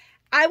soon,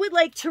 I would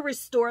like to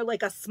restore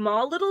like a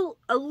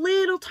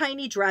little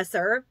tiny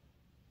dresser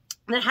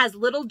that has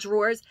little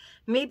drawers,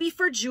 maybe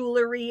for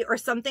jewelry or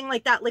something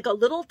like that, like a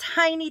little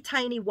tiny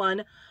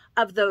one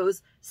of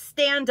those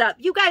stand up.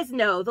 You guys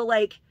know the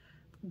like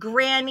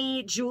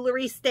granny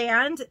jewelry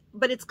stand,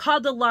 but it's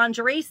called the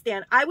lingerie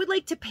stand. I would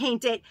like to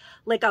paint it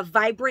like a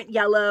vibrant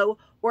yellow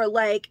or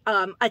like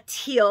a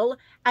teal,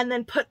 and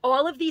then put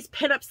all of these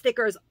pinup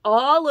stickers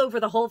all over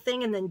the whole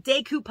thing and then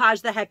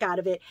decoupage the heck out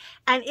of it.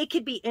 And it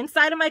could be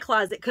inside of my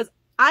closet, because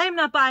I am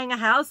not buying a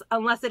house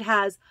unless it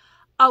has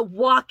a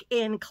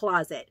walk-in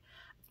closet.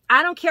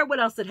 I don't care what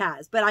else it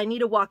has, but I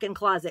need a walk-in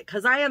closet,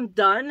 because I am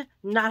done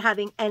not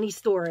having any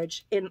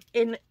storage in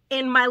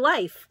my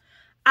life.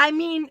 I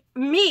mean,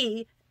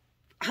 me,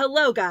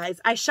 hello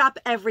guys, I shop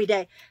every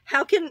day.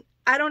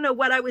 I don't know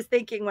what I was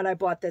thinking when I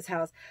bought this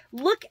house.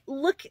 Look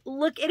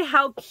at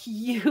how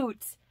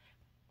cute.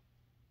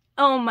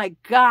 Oh my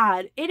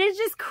God. It is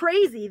just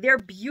crazy. They're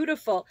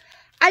beautiful.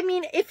 I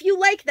mean, if you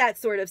like that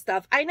sort of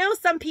stuff, I know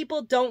some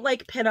people don't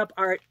like pinup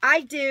art.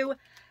 I do.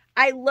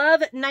 I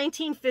love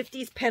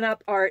 1950s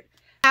pinup art.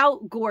 How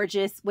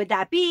gorgeous would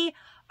that be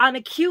on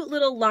a cute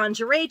little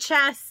lingerie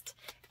chest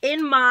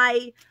in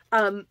my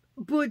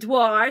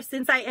boudoir,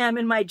 since I am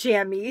in my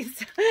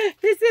jammies.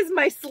 This is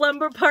my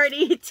slumber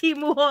party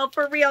TEMU haul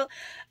for real.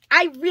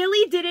 I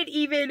really didn't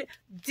even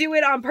do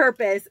it on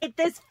purpose.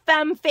 This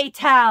femme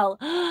fatale.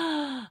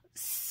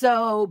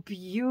 So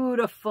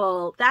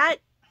beautiful. That,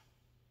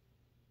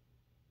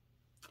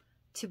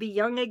 to be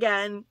young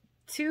again,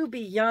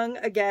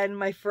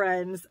 my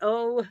friends.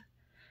 Oh,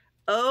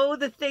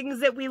 the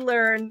things that we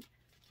learn.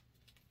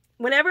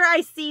 Whenever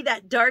I see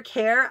that dark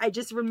hair, I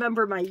just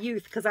remember my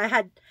youth, because I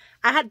had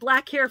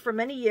black hair for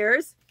many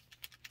years.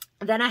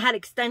 Then I had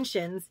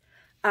extensions,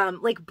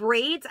 like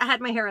braids. I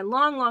had my hair in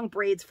long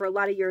braids for a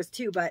lot of years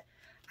too, but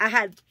I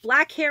had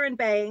black hair and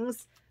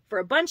bangs for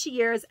a bunch of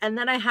years. And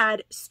then I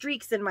had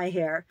streaks in my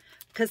hair,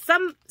 because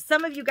some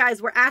of you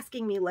guys were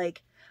asking me,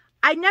 like,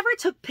 I never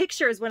took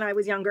pictures when I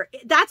was younger.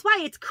 That's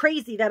why it's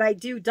crazy that I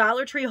do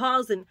Dollar Tree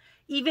hauls and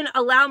even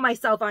allow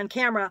myself on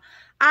camera.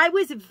 I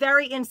was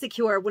very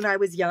insecure when I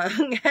was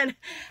young, and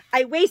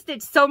I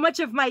wasted so much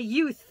of my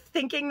youth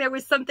thinking there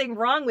was something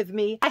wrong with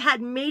me. I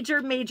had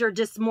major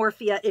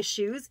dysmorphia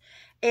issues,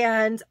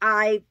 and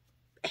I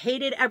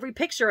hated every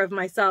picture of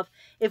myself.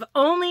 If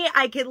only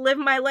I could live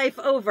my life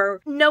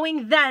over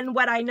knowing then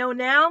what I know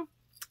now,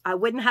 I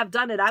wouldn't have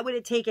done it. I would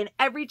have taken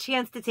every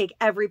chance to take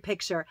every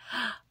picture.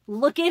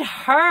 Look at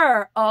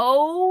her.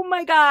 Oh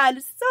my God.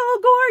 So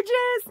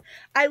gorgeous.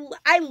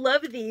 I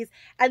love these.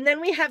 And then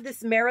we have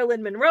this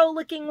Marilyn Monroe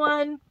looking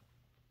one.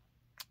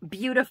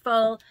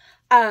 Beautiful.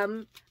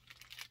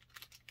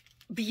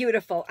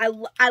 Beautiful.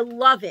 I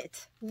love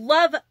it.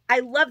 I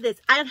love this.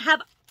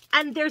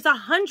 And there's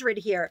 100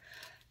 here.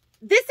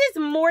 This is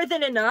more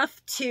than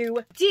enough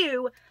to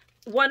do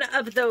one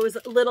of those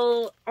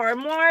little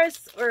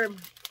armoires or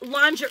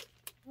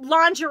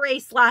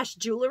lingerie /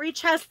 jewelry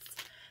chests.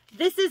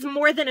 This is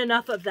more than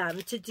enough of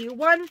them to do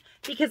one,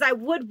 because I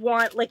would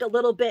want like a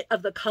little bit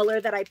of the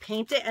color that I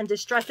paint it and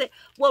distress it.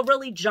 Well,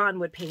 really, John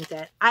would paint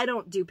it. I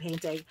don't do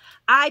painting.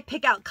 I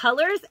pick out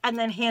colors and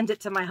then hand it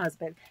to my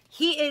husband.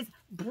 He is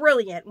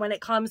brilliant when it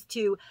comes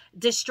to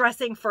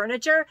distressing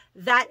furniture.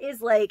 That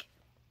is like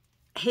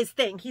his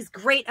thing. He's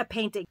great at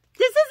painting.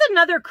 This is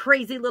another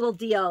crazy little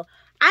deal.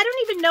 I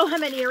don't even know how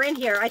many are in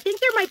here. I think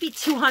there might be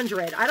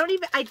 200.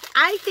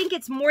 I think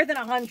it's more than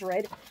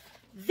 100.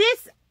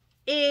 This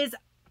is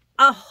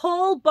a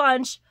whole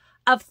bunch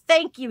of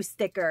thank you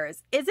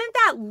stickers. Isn't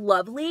that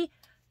lovely?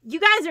 You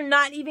guys are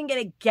not even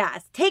going to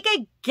guess. Take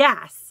a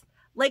guess,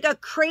 like a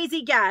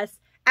crazy guess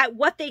at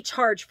what they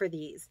charge for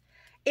these.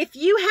 If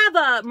you have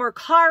a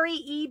Mercari,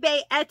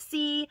 eBay,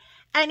 Etsy,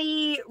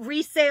 any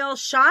resale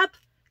shop,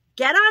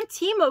 get on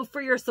TEMU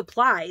for your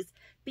supplies,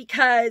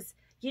 because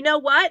you know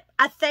what?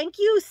 A thank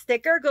you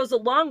sticker goes a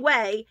long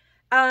way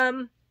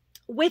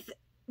with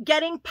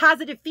getting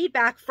positive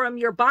feedback from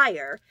your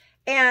buyer.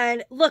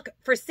 And look,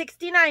 for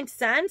 69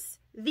 cents,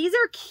 these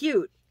are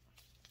cute.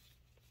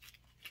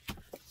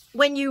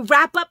 When you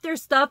wrap up their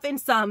stuff in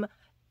some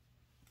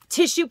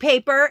tissue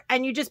paper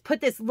and you just put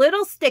this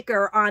little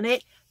sticker on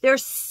it,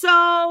 there's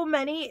so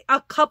many,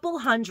 a couple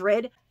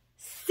hundred,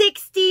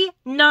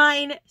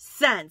 69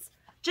 cents.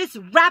 Just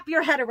wrap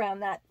your head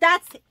around that.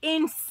 That's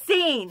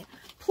insane.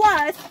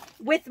 Plus,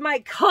 with my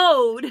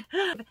code,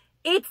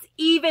 it's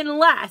even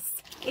less.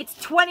 It's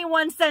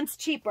 21 cents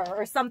cheaper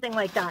or something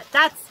like that.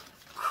 That's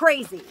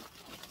crazy.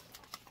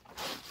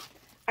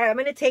 All right, I'm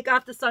going to take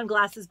off the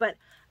sunglasses, but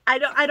I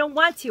don't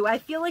want to. I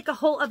feel like a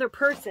whole other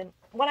person.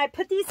 When I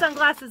put these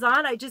sunglasses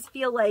on, I just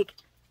feel like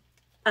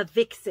a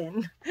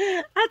vixen.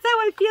 That's how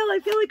I feel. I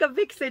feel like a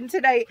vixen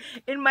tonight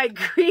in my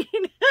green.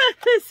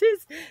 This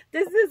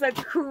is a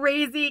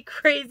crazy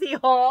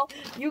haul.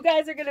 You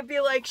guys are gonna be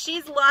like,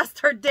 she's lost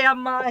her damn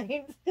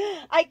mind.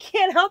 I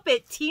can't help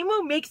it.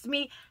 TEMU makes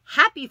me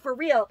happy for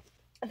real.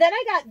 Then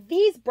I got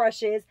these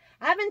brushes.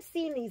 I haven't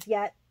seen these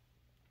yet.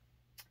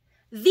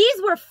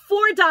 These were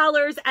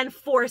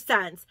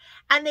 $4.04,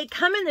 and they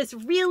come in this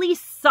really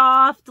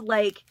soft,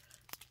 like,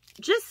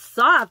 just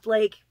soft,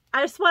 like,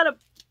 I want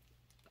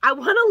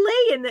to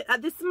lay in it.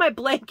 This is my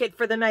blanket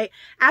for the night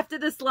after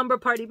the slumber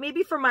party,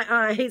 maybe for my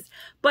eyes,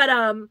 but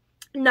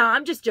no,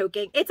 I'm just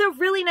joking. It's a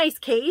really nice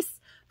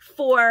case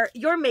for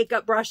your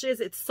makeup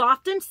brushes. It's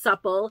soft and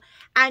supple,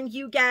 and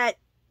you get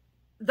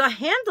the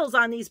handles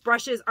on these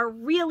brushes are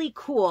really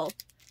cool.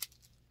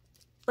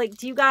 like,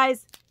 do you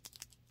guys,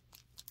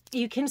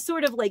 you can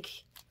sort of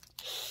like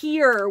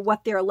hear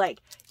what they're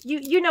like.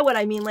 You know what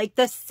I mean? Like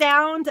the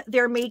sound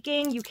they're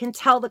making, you can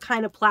tell the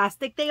kind of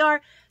plastic they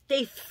are.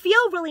 They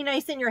feel really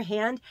nice in your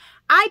hand.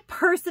 I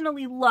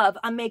personally love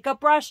a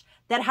makeup brush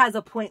that has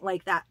a point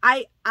like that.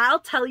 I'll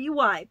tell you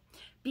why.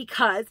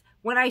 Because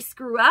when I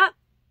screw up,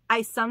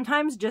 I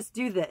sometimes just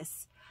do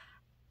this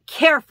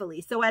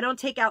carefully so I don't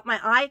take out my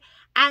eye,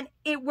 and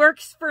it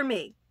works for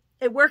me.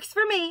 It works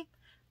for me.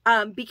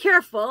 Be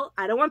careful.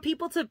 I don't want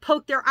people to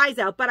poke their eyes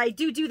out, but I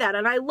do that,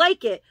 and I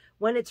like it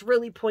when it's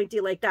really pointy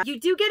like that. You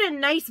do get a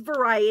nice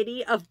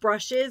variety of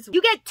brushes.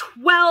 You get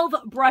 12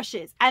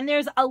 brushes, and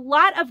there's a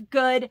lot of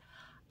good,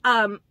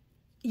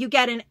 you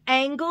get an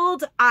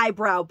angled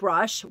eyebrow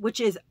brush, which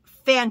is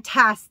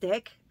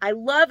fantastic. I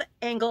love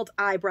angled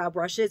eyebrow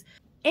brushes.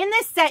 In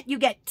this set, you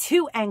get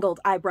 2 angled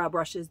eyebrow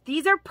brushes.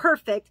 These are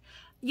perfect.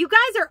 You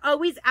guys are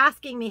always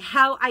asking me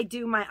how I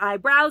do my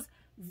eyebrows.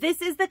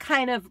 This is the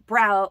kind of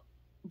brow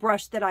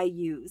brush that I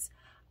use.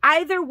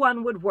 Either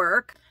one would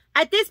work.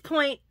 At this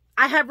point,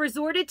 I have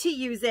resorted to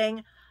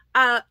using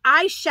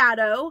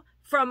eyeshadow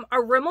from a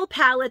Rimmel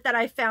palette that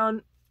I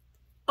found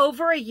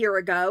over a year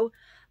ago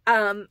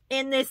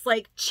in this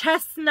like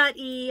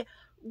chestnutty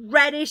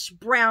reddish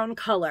brown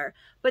color.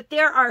 But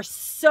there are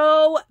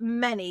so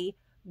many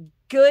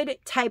good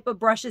type of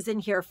brushes in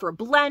here for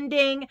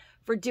blending,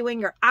 for doing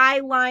your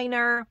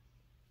eyeliner.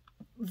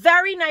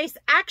 Very nice.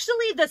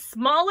 Actually, the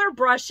smaller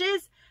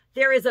brushes,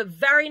 there is a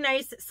very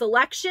nice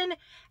selection,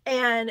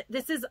 and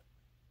this is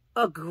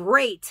a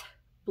great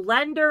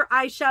blender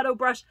eyeshadow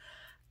brush.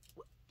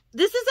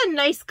 This is a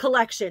nice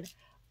collection.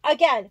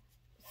 Again,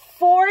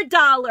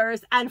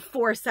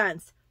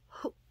 $4.04.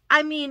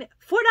 I mean,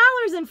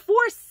 $4.04.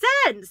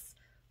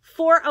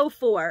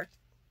 $4.04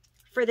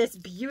 for this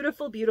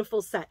beautiful,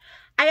 beautiful set.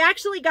 I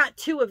actually got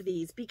 2 of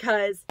these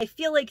because I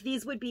feel like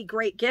these would be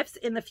great gifts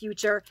in the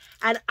future,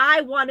 and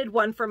I wanted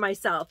one for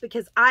myself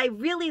because I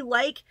really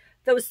like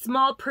those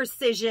small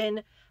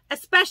precision,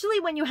 especially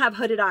when you have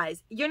hooded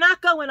eyes. You're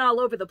not going all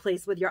over the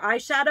place with your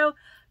eyeshadow.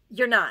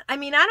 You're not. I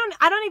mean, I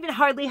don't even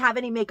hardly have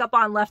any makeup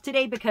on left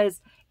today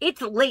because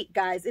it's late,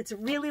 guys. It's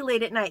really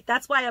late at night.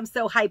 That's why I'm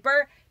so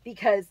hyper,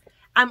 because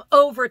I'm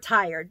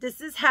overtired.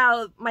 This is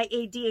how my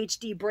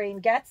ADHD brain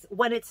gets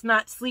when it's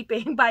not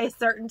sleeping by a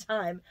certain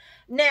time.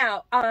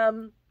 Now,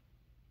 oh,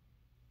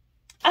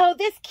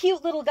 this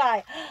cute little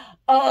guy.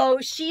 Oh,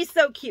 she's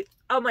so cute.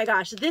 Oh my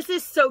gosh, this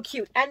is so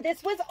cute. And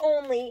this was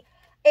only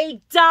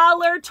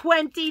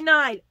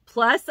 $1.29.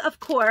 Plus, of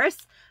course,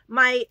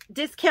 my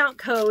discount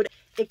code.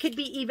 It could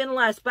be even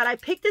less, but I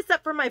picked this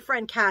up for my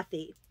friend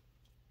Kathy.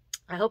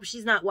 I hope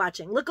she's not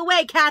watching. Look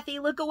away, Kathy.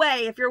 Look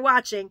away if you're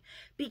watching,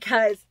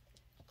 because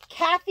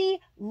Kathy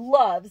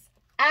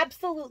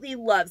absolutely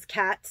loves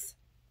cats.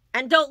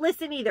 And don't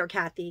listen either,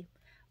 Kathy.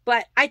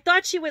 But I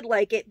thought she would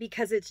like it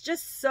because it's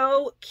just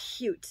so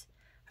cute.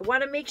 I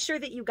want to make sure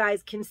that you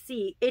guys can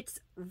see. It's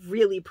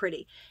really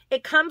pretty.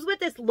 It comes with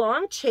this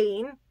long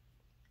chain.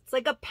 It's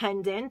like a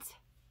pendant.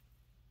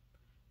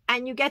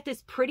 And you get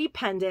this pretty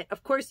pendant.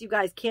 Of course, you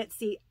guys can't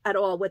see at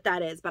all what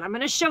that is, but I'm going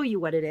to show you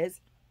what it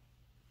is.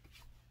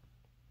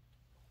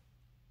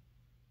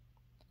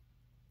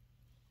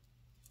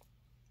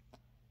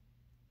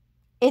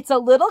 It's a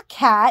little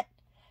cat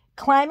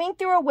climbing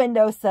through a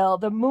windowsill.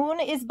 The moon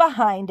is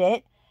behind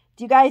it.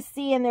 Do you guys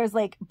see? And there's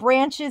like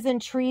branches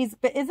and trees,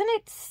 but isn't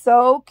it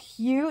so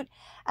cute?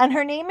 And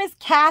her name is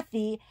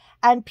Kathy,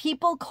 and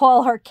people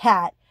call her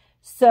Cat.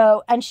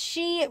 So, and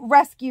she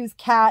rescues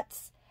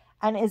cats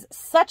and is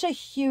such a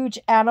huge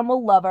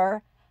animal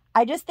lover.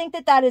 I just think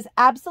that that is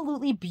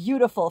absolutely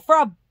beautiful. For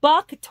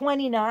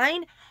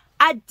 $1.29,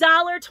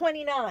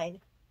 $1.29.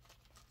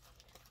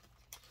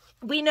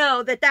 We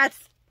know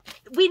that's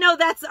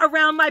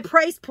around my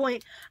price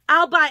point.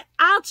 I'll buy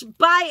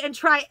and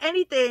try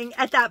anything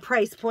at that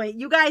price point.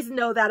 You guys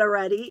know that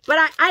already. But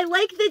I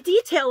like the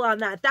detail on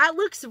that. That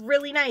looks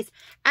really nice.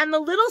 And the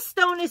little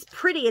stone is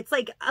pretty. It's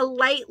like a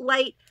light,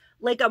 like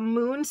a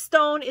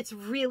moonstone. It's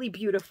really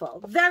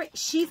beautiful.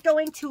 She's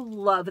going to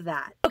love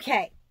that.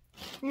 Okay.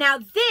 Now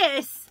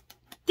this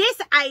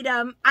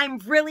item I'm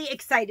really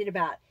excited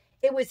about.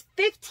 It was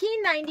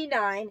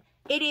 $15.99.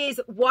 It is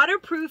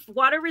waterproof,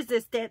 water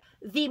resistant.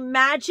 The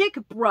Magic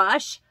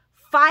Brush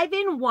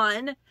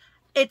 5-in-1.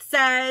 It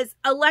says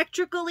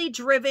electrically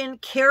driven,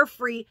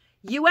 carefree,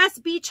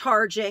 USB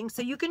charging.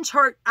 So you can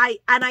charge, I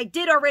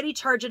did already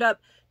charge it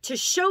up to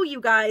show you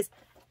guys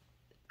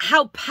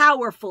how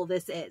powerful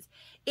this is.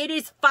 It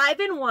is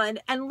 5-in-1,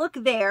 and look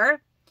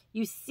there.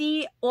 You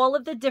see all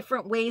of the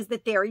different ways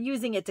that they're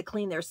using it to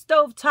clean their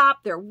stovetop,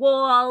 their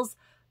walls,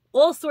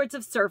 all sorts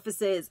of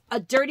surfaces, a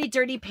dirty,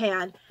 dirty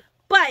pan.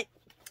 But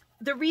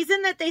the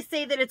reason that they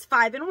say that it's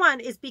 5-in-1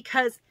 is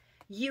because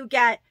you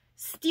get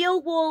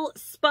steel wool,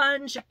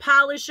 sponge,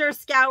 polisher,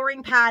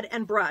 scouring pad,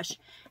 and brush.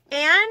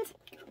 And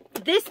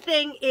this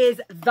thing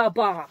is the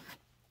bomb.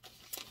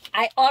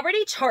 I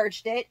already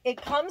charged it.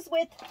 It comes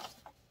with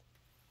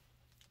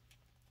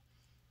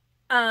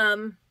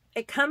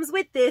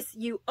this.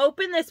 You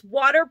open this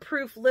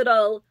waterproof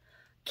little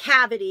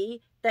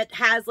cavity that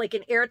has like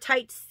an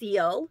airtight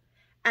seal,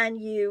 and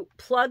you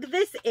plug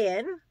this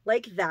in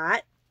like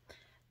that.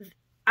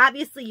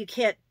 Obviously you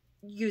can't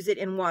use it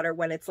in water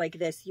when it's like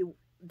this. You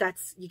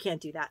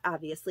can't do that,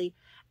 obviously.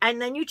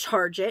 And then you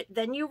charge it,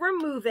 then you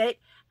remove it,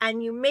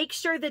 and you make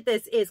sure that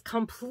this is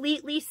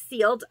completely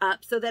sealed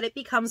up so that it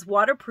becomes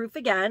waterproof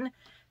again.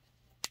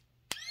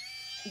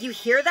 You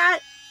hear that?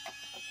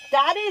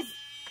 That is,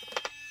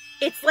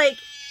 it's like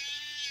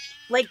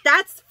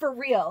that's for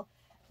real.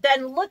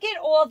 Then look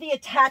at all the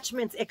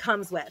attachments it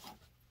comes with.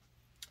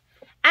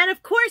 And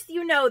of course,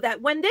 you know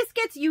that when this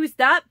gets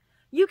used up,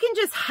 you can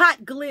just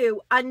hot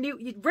glue a new,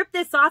 you rip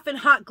this off and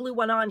hot glue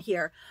one on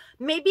here.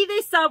 Maybe they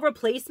sell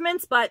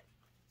replacements, but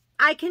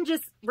I can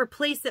just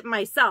replace it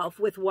myself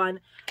with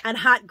one and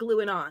hot glue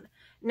it on.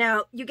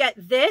 Now, you get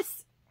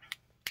this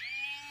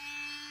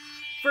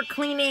for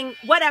cleaning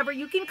whatever.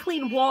 You can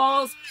clean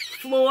walls,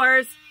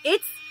 floors.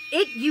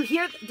 You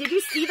hear, did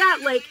you see that?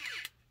 Like,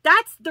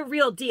 that's the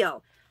real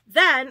deal.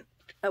 Then,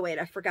 oh wait,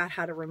 I forgot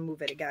how to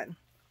remove it again.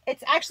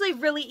 It's actually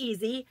really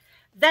easy.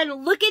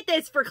 Then look at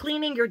this for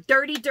cleaning your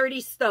dirty,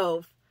 dirty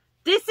stove.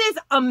 This is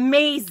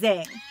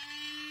amazing.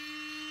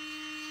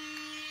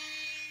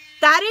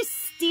 That is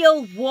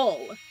steel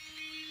wool.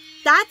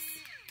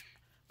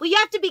 Well, you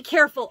have to be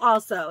careful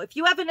also. If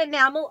you have an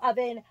enamel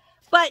oven,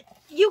 but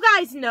you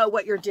guys know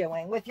what you're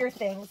doing with your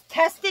things.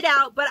 Test it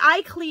out. But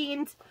I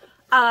cleaned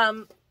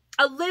a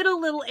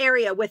little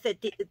area with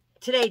it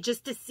today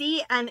just to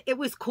see, and it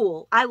was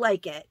cool. I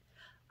like it.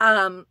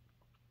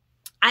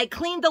 I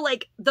cleaned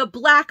the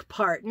black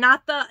part,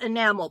 not the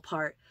enamel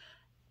part,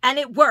 and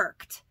it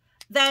worked.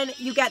 Then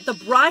you get the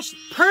brush,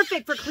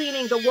 perfect for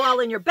cleaning the wall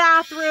in your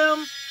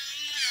bathroom.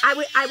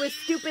 I was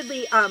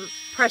stupidly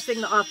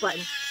pressing the off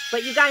button,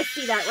 but you guys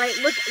see that, right?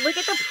 Look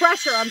at the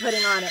pressure I'm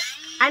putting on it,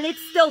 and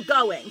it's still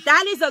going.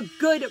 That is a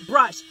good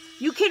brush.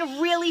 You can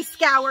really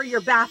scour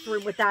your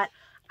bathroom with that.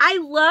 I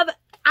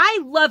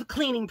love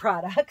cleaning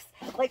products.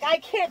 Like, I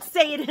can't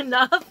say it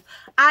enough.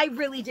 I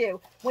really do.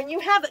 When you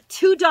have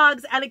 2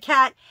 dogs and a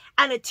cat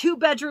and a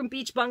 2-bedroom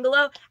beach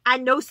bungalow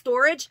and no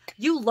storage,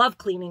 you love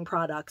cleaning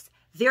products.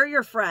 They're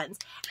your friends.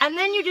 And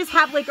then you just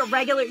have like a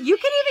regular, you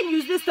can even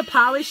use this to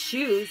polish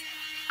shoes.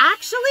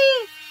 Actually,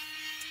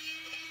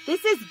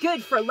 this is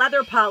good for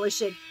leather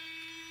polishing.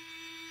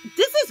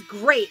 This is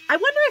great. I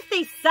wonder if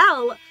they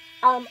sell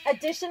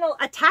additional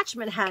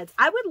attachment heads.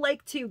 I would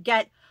like to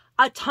get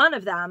a ton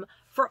of them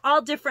for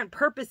all different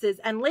purposes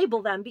and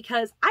label them,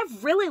 because I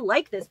really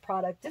like this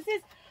product. This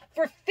is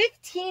for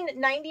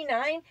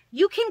 $15.99.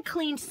 You can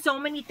clean so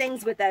many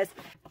things with this.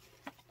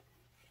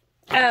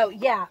 Oh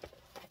yeah,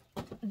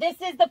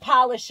 this is the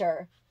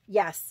polisher.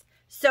 Yes,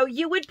 so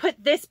you would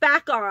put this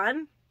back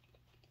on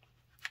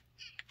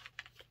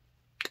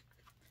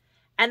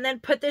and then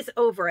put this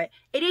over it.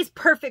 It is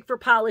perfect for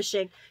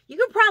polishing. You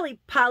could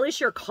probably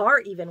polish your car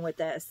even with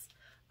this.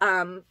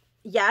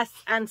 Yes,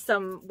 and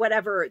some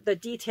whatever, the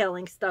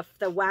detailing stuff,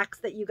 the wax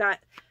that you got,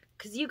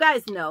 because you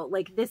guys know,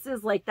 like, this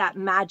is like that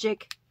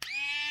magic.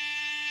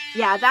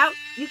 Yeah, that,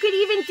 you could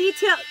even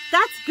detail,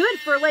 that's good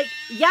for like,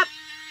 yep,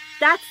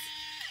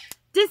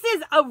 this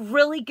is a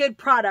really good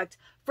product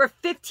for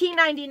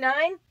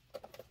 $15.99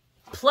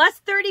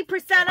 plus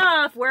 30%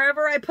 off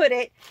wherever I put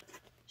it.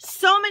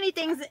 So many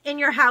things in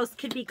your house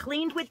could be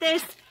cleaned with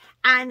this,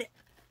 and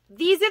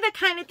these are the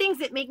kind of things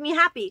that make me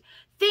happy.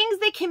 Things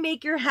that can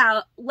make your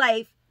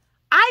life.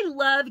 I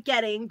love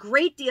getting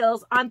great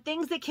deals on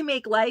things that can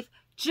make life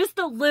just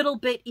a little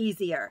bit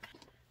easier.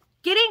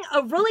 Getting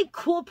a really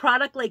cool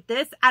product like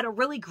this at a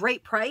really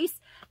great price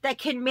that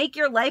can make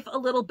your life a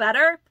little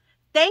better.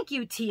 Thank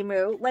you,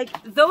 TEMU. Like,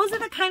 those are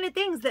the kind of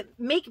things that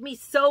make me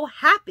so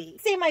happy.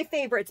 Say my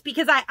favorites,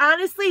 because I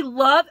honestly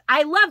loved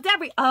I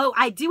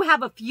do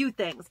have a few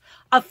things.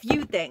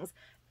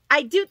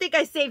 I do think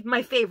I saved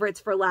my favorites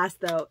for last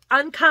though,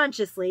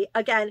 unconsciously.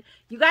 Again,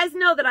 you guys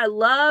know that I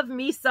love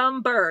me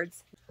some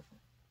birds.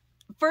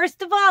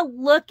 First of all,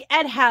 look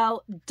at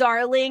how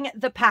darling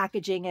the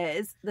packaging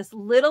is. This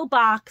little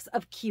box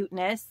of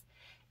cuteness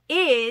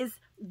is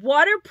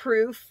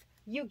waterproof.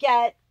 You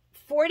get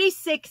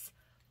 46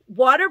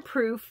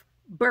 waterproof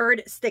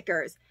bird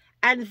stickers.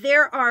 And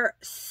there are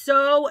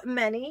so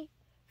many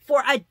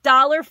for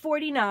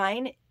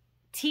 $1.49.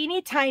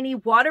 Teeny tiny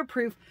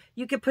waterproof.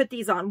 You can put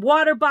these on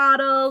water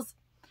bottles.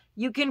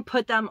 You can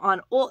put them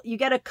on all, you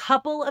get a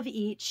couple of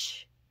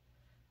each.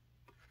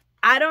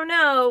 I don't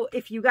know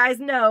if you guys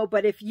know,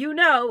 but if you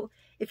know,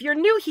 if you're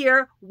new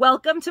here,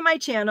 welcome to my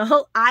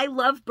channel. I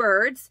love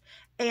birds,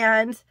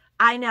 and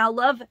I now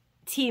love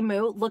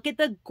TEMU. Look at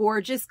the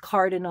gorgeous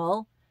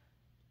cardinal.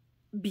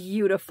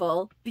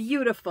 Beautiful,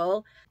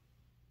 beautiful.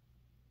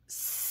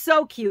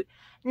 So cute.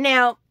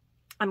 Now,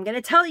 I'm going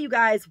to tell you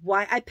guys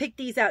why I picked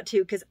these out too,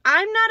 because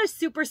I'm not a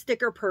super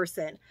sticker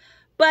person.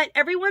 But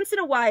every once in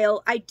a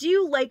while, I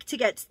do like to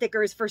get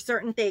stickers for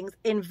certain things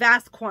in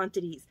vast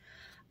quantities.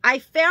 I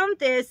found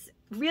this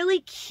really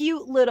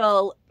cute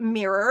little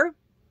mirror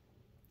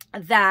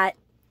that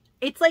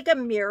it's like a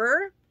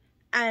mirror,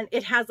 and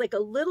it has like a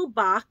little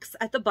box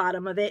at the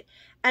bottom of it,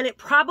 and it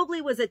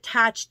probably was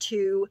attached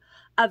to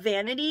a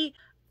vanity.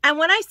 And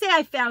when I say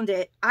I found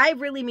it, I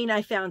really mean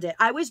I found it.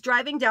 I was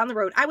driving down the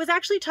road. I was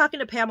actually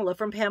talking to Pamela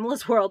from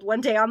Pamela's World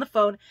one day on the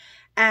phone,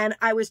 and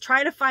I was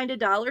trying to find a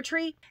Dollar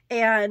Tree,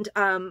 and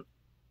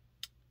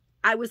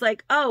I was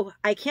like, oh,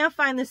 I can't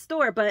find this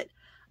store, but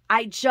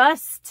I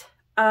just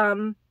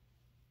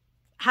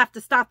have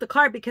to stop the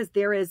car because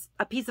there is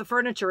a piece of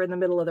furniture in the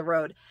middle of the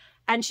road.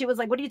 And she was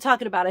like, what are you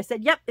talking about? I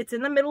said, yep, it's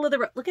in the middle of the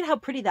road. Look at how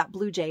pretty that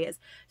blue jay is.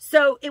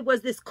 So it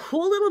was this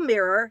cool little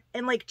mirror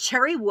in like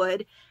cherry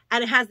wood,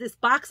 and it has this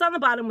box on the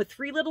bottom with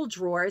 3 little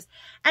drawers,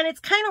 and it's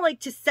kind of like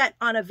to set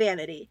on a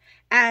vanity.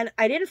 And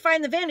I didn't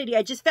find the vanity.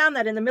 I just found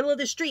that in the middle of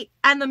the street,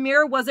 and the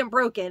mirror wasn't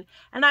broken.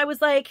 And I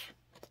was like,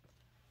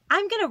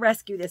 I'm going to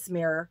rescue this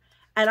mirror,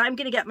 and I'm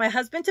going to get my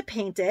husband to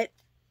paint it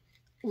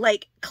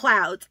like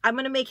clouds. I'm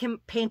going to make him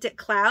paint it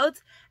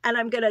clouds, and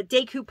I'm going to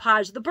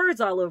decoupage the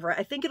birds all over it.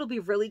 I think it'll be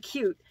really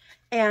cute,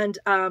 and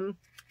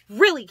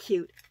really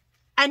cute,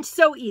 and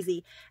so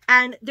easy.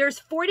 And there's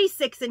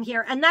 46 in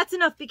here, and that's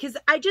enough because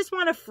I just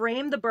want to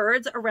frame the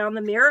birds around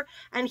the mirror,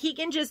 and he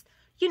can just,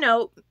 you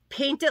know,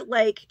 paint it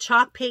like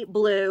chalk paint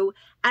blue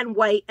and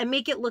white and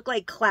make it look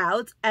like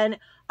clouds. And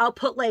I'll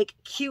put like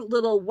cute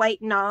little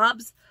white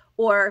knobs,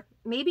 or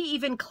maybe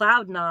even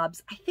cloud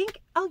knobs. I think,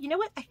 oh, you know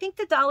what? I think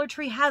the Dollar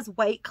Tree has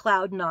white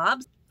cloud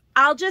knobs.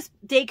 I'll just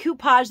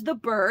decoupage the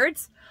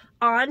birds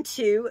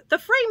onto the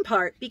frame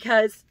part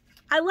because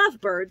I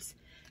love birds,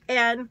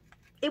 and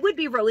it would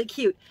be really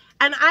cute.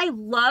 And I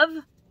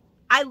love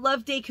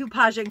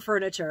decoupaging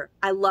furniture.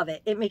 I love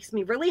it. It makes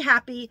me really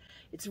happy.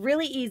 It's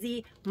really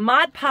easy.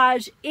 Mod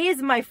Podge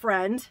is my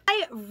friend.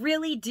 I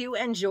really do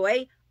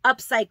enjoy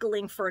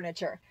upcycling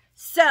furniture.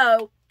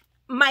 So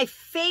my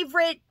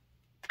favorite,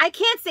 I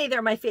can't say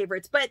they're my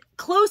favorites, but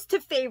close to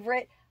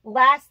favorite,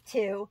 last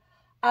two.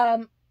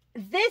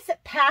 This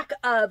pack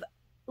of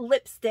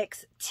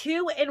lipsticks,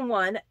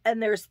 2-in-1,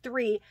 and there's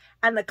 3,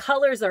 and the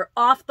colors are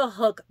off the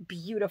hook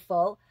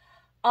beautiful,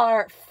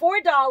 are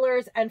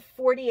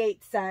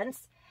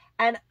 $4.48.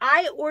 And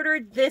I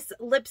ordered this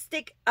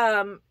lipstick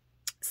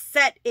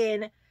set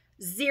in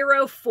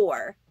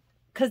 04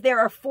 because there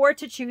are 4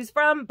 to choose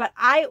from, but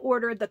I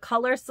ordered the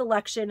color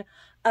selection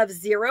of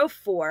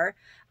 04.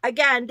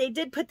 Again, they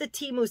did put the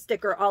TEMU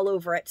sticker all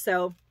over it,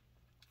 so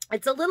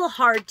it's a little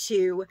hard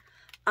to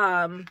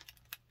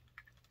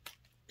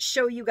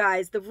show you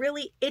guys the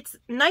really, it's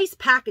nice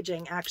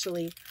packaging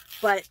actually,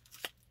 but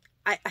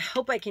I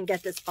hope I can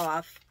get this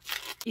off.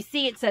 You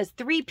see it says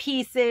 3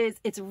 pieces.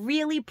 It's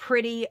really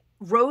pretty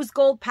rose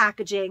gold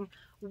packaging.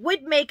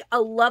 Would make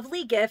a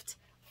lovely gift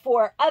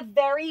for a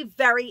very,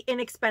 very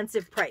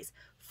inexpensive price.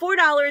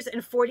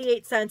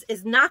 $4.48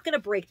 is not going to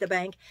break the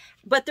bank.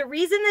 But the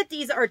reason that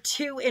these are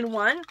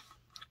 2-in-1,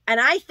 and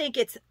I think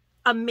it's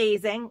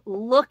amazing,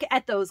 look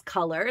at those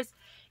colors,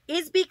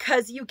 is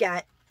because you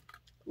get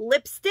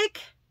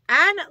lipstick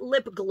and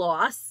lip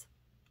gloss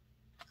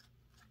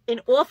in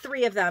all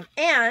 3 of them,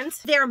 and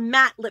they're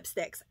matte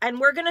lipsticks, and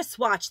we're going to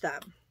swatch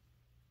them.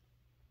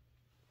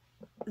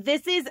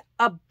 This is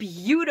a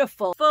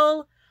beautiful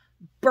full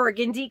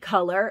burgundy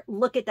color.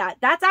 Look at that.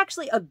 That's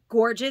actually a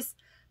gorgeous,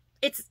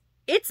 it's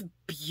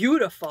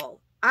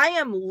beautiful. I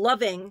am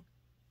loving.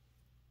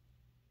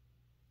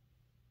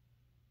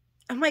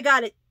 Oh my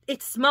God,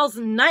 it smells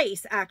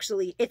nice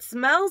actually. It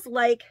smells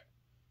like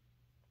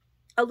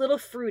a little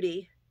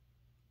fruity.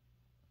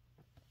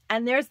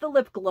 And there's the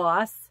lip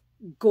gloss.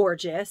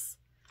 Gorgeous.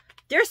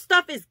 Their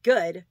stuff is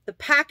good. The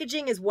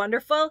packaging is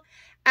wonderful.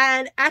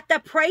 And at the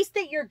price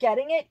that you're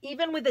getting it,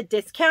 even with a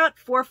discount,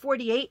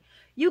 $4.48,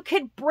 you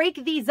could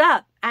break these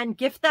up and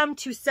gift them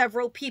to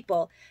several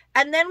people.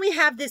 And then we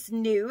have this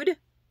nude.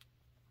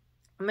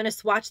 I'm going to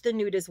swatch the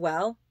nude as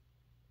well.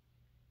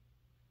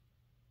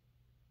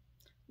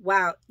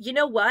 Wow. You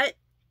know what?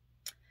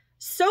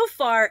 So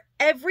far,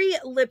 every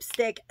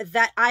lipstick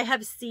that I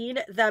have seen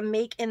them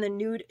make in the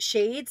nude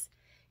shades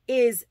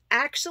is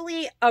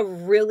actually a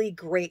really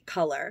great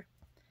color.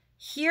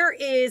 Here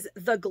is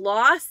the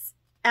gloss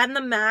and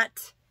the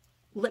matte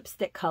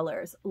lipstick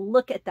colors.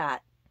 Look at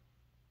that.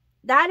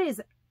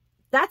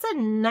 That's a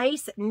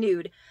nice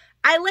nude.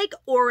 I like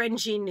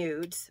orangey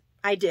nudes.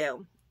 I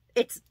do.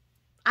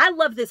 I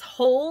love this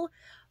whole,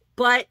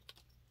 but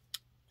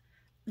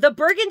the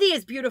burgundy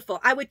is beautiful.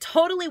 I would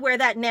totally wear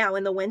that now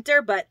in the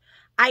winter, but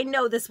I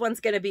know this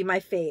one's going to be my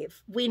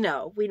fave. We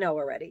know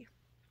already.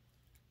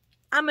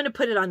 I'm going to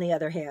put it on the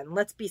other hand.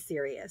 Let's be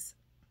serious.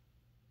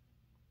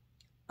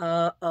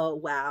 Oh,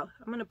 wow.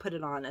 I'm going to put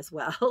it on as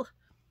well.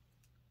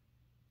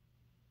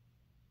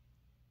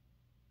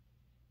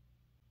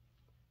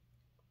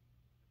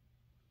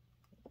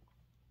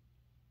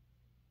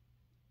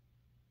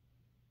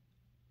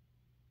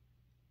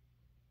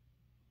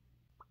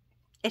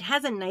 It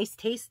has a nice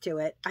taste to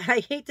it.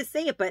 I hate to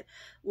say it, but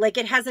like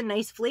it has a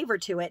nice flavor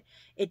to it.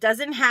 It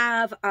doesn't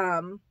have,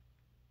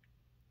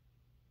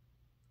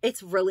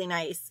 it's really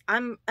nice.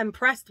 I'm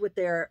impressed with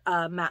their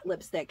matte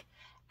lipstick.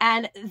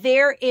 And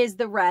there is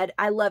the red.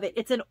 I love it.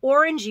 It's an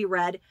orangey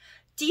red.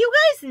 Do you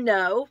guys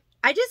know,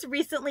 I just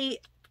recently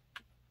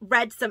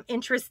read some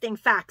interesting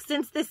facts,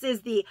 since this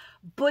is the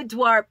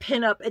boudoir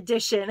pinup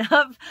edition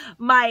of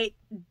my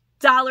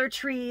Dollar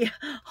Tree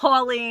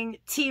hauling,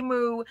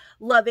 Temu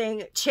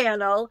loving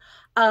channel.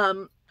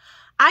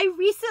 I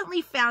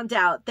recently found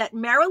out that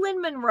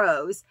Marilyn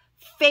Monroe's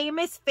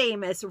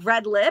famous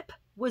red lip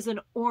was an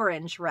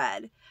orange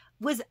red,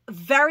 was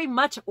very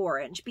much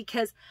orange,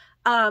 because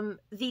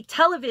the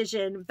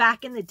television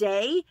back in the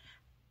day,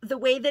 the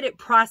way that it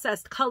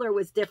processed color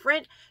was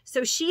different.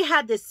 So she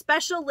had this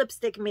special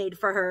lipstick made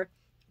for her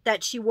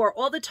that she wore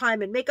all the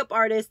time, and makeup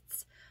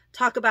artists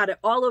talk about it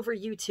all over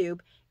YouTube.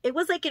 It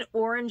was like an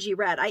orangey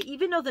red. I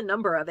even know the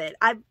number of it.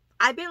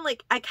 I've been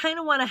like, I kind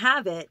of want to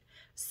have it.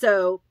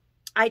 So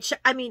I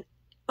mean,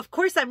 of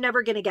course I'm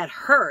never going to get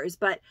hers,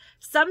 but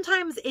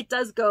sometimes it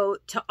does go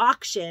to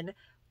auction,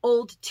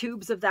 old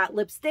tubes of that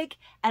lipstick,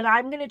 and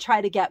I'm going to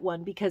try to get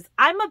one because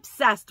I'm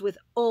obsessed with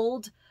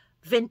old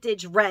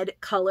vintage red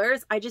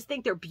colors. I just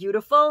think they're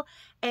beautiful,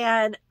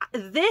 and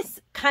this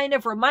kind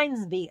of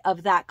reminds me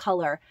of that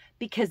color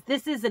because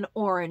this is an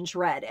orange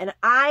red, and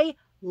I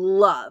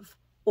love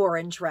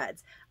orange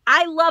reds.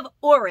 I love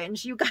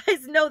orange. You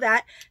guys know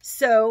that.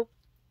 So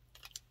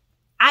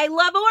I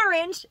love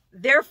orange.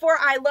 Therefore,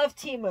 I love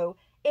Temu.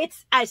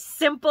 It's as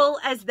simple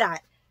as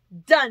that.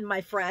 Done,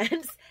 my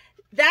friends.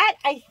 That,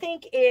 I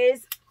think,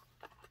 is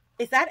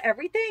that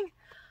everything?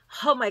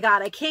 Oh my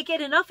God, I can't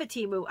get enough of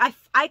Temu.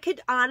 I could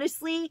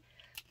honestly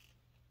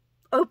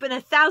open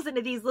 1,000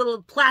 of these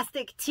little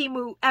plastic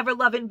Temu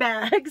ever-loving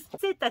bags.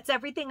 That's it. That's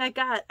everything I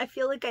got. I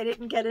feel like I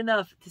didn't get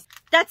enough.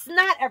 That's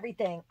not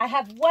everything. I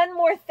have one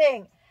more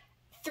thing.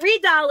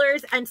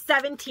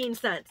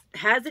 $3.17.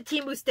 Has a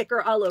Temu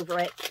sticker all over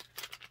it.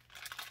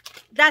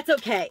 That's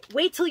okay.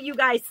 Wait till you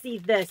guys see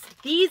this.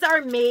 These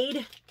are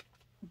made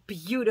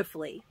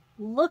beautifully.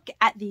 Look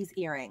at these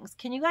earrings.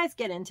 Can you guys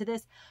get into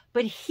this?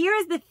 But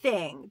here's the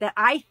thing that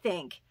I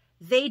think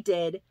they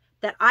did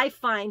that I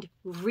find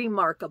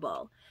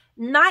remarkable.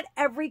 Not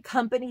every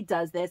company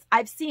does this.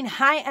 I've seen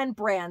high-end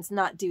brands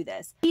not do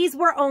this. These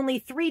were only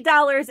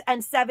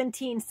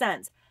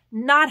 $3.17,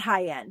 not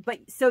high-end. But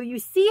so you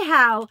see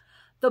how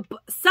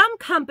some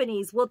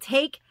companies will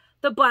take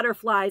the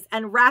butterflies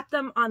and wrap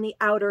them on the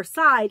outer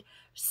side.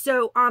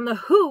 So on the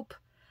hoop,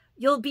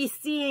 you'll be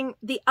seeing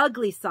the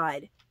ugly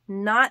side,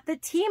 not the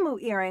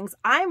Temu earrings.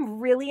 I'm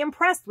really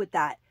impressed with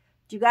that.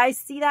 Do you guys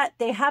see that?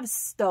 They have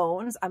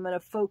stones. I'm going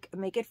to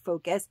make it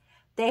focus.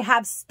 They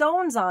have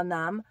stones on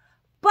them,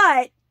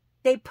 but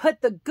they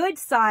put the good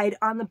side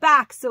on the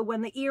back. So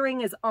when the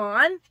earring is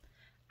on,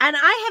 and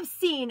I have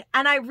seen,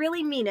 and I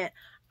really mean it,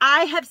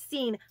 I have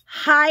seen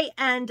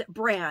high-end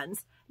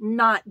brands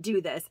not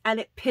do this, and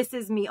it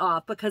pisses me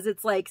off because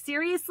it's like,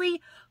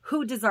 seriously,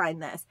 who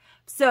designed this?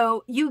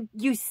 So you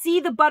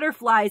see the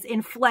butterflies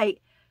in flight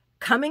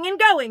coming and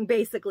going,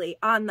 basically,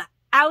 on the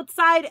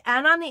outside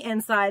and on the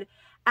inside,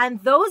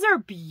 and those are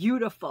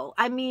beautiful.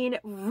 I mean,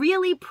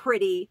 really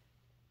pretty,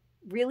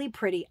 really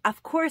pretty.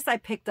 Of course, I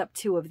picked up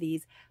 2 of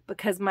these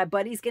because my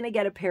buddy's gonna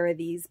get a pair of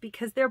these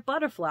because they're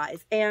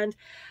butterflies, and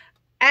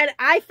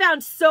I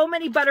found so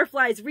many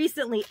butterflies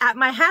recently at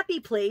my happy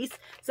place.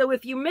 So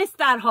if you missed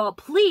that haul,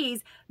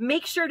 please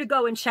make sure to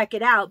go and check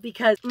it out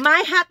because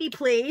my happy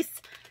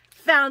place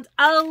found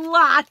a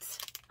lot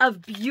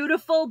of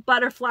beautiful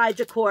butterfly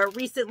decor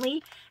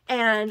recently.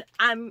 And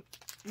I'm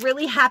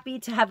really happy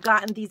to have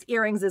gotten these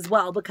earrings as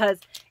well because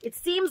it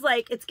seems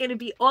like it's going to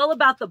be all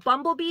about the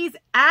bumblebees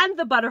and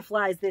the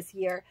butterflies this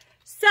year.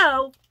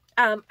 So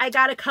I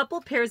got a couple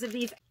pairs of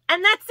these.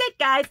 And that's it,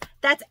 guys.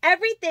 That's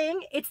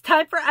everything. It's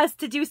time for us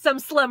to do some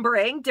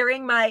slumbering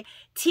during my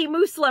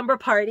Temu slumber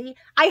party.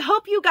 I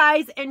hope you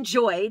guys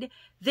enjoyed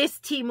this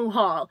Temu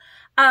haul.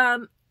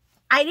 I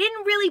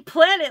didn't really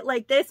plan it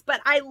like this,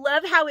 but I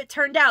love how it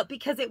turned out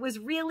because it was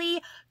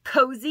really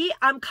cozy.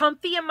 I'm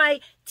comfy in my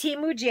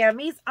Temu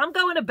jammies. I'm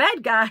going to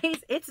bed, guys.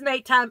 It's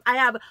nighttime. I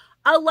have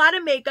a lot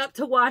of makeup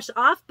to wash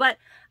off, but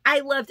I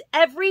loved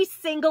every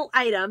single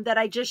item that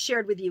I just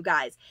shared with you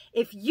guys.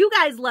 If you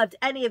guys loved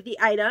any of the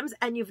items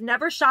and you've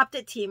never shopped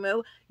at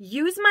Temu,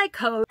 use my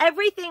code.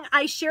 Everything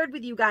I shared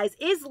with you guys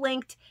is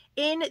linked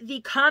in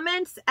the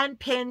comments and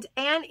pinned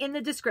and in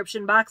the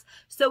description box,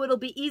 so it'll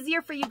be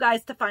easier for you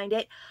guys to find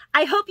it.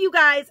 I hope you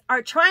guys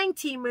are trying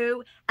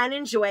Temu and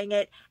enjoying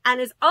it.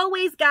 And as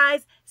always,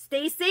 guys,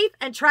 stay safe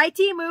and try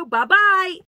Temu. Bye-bye.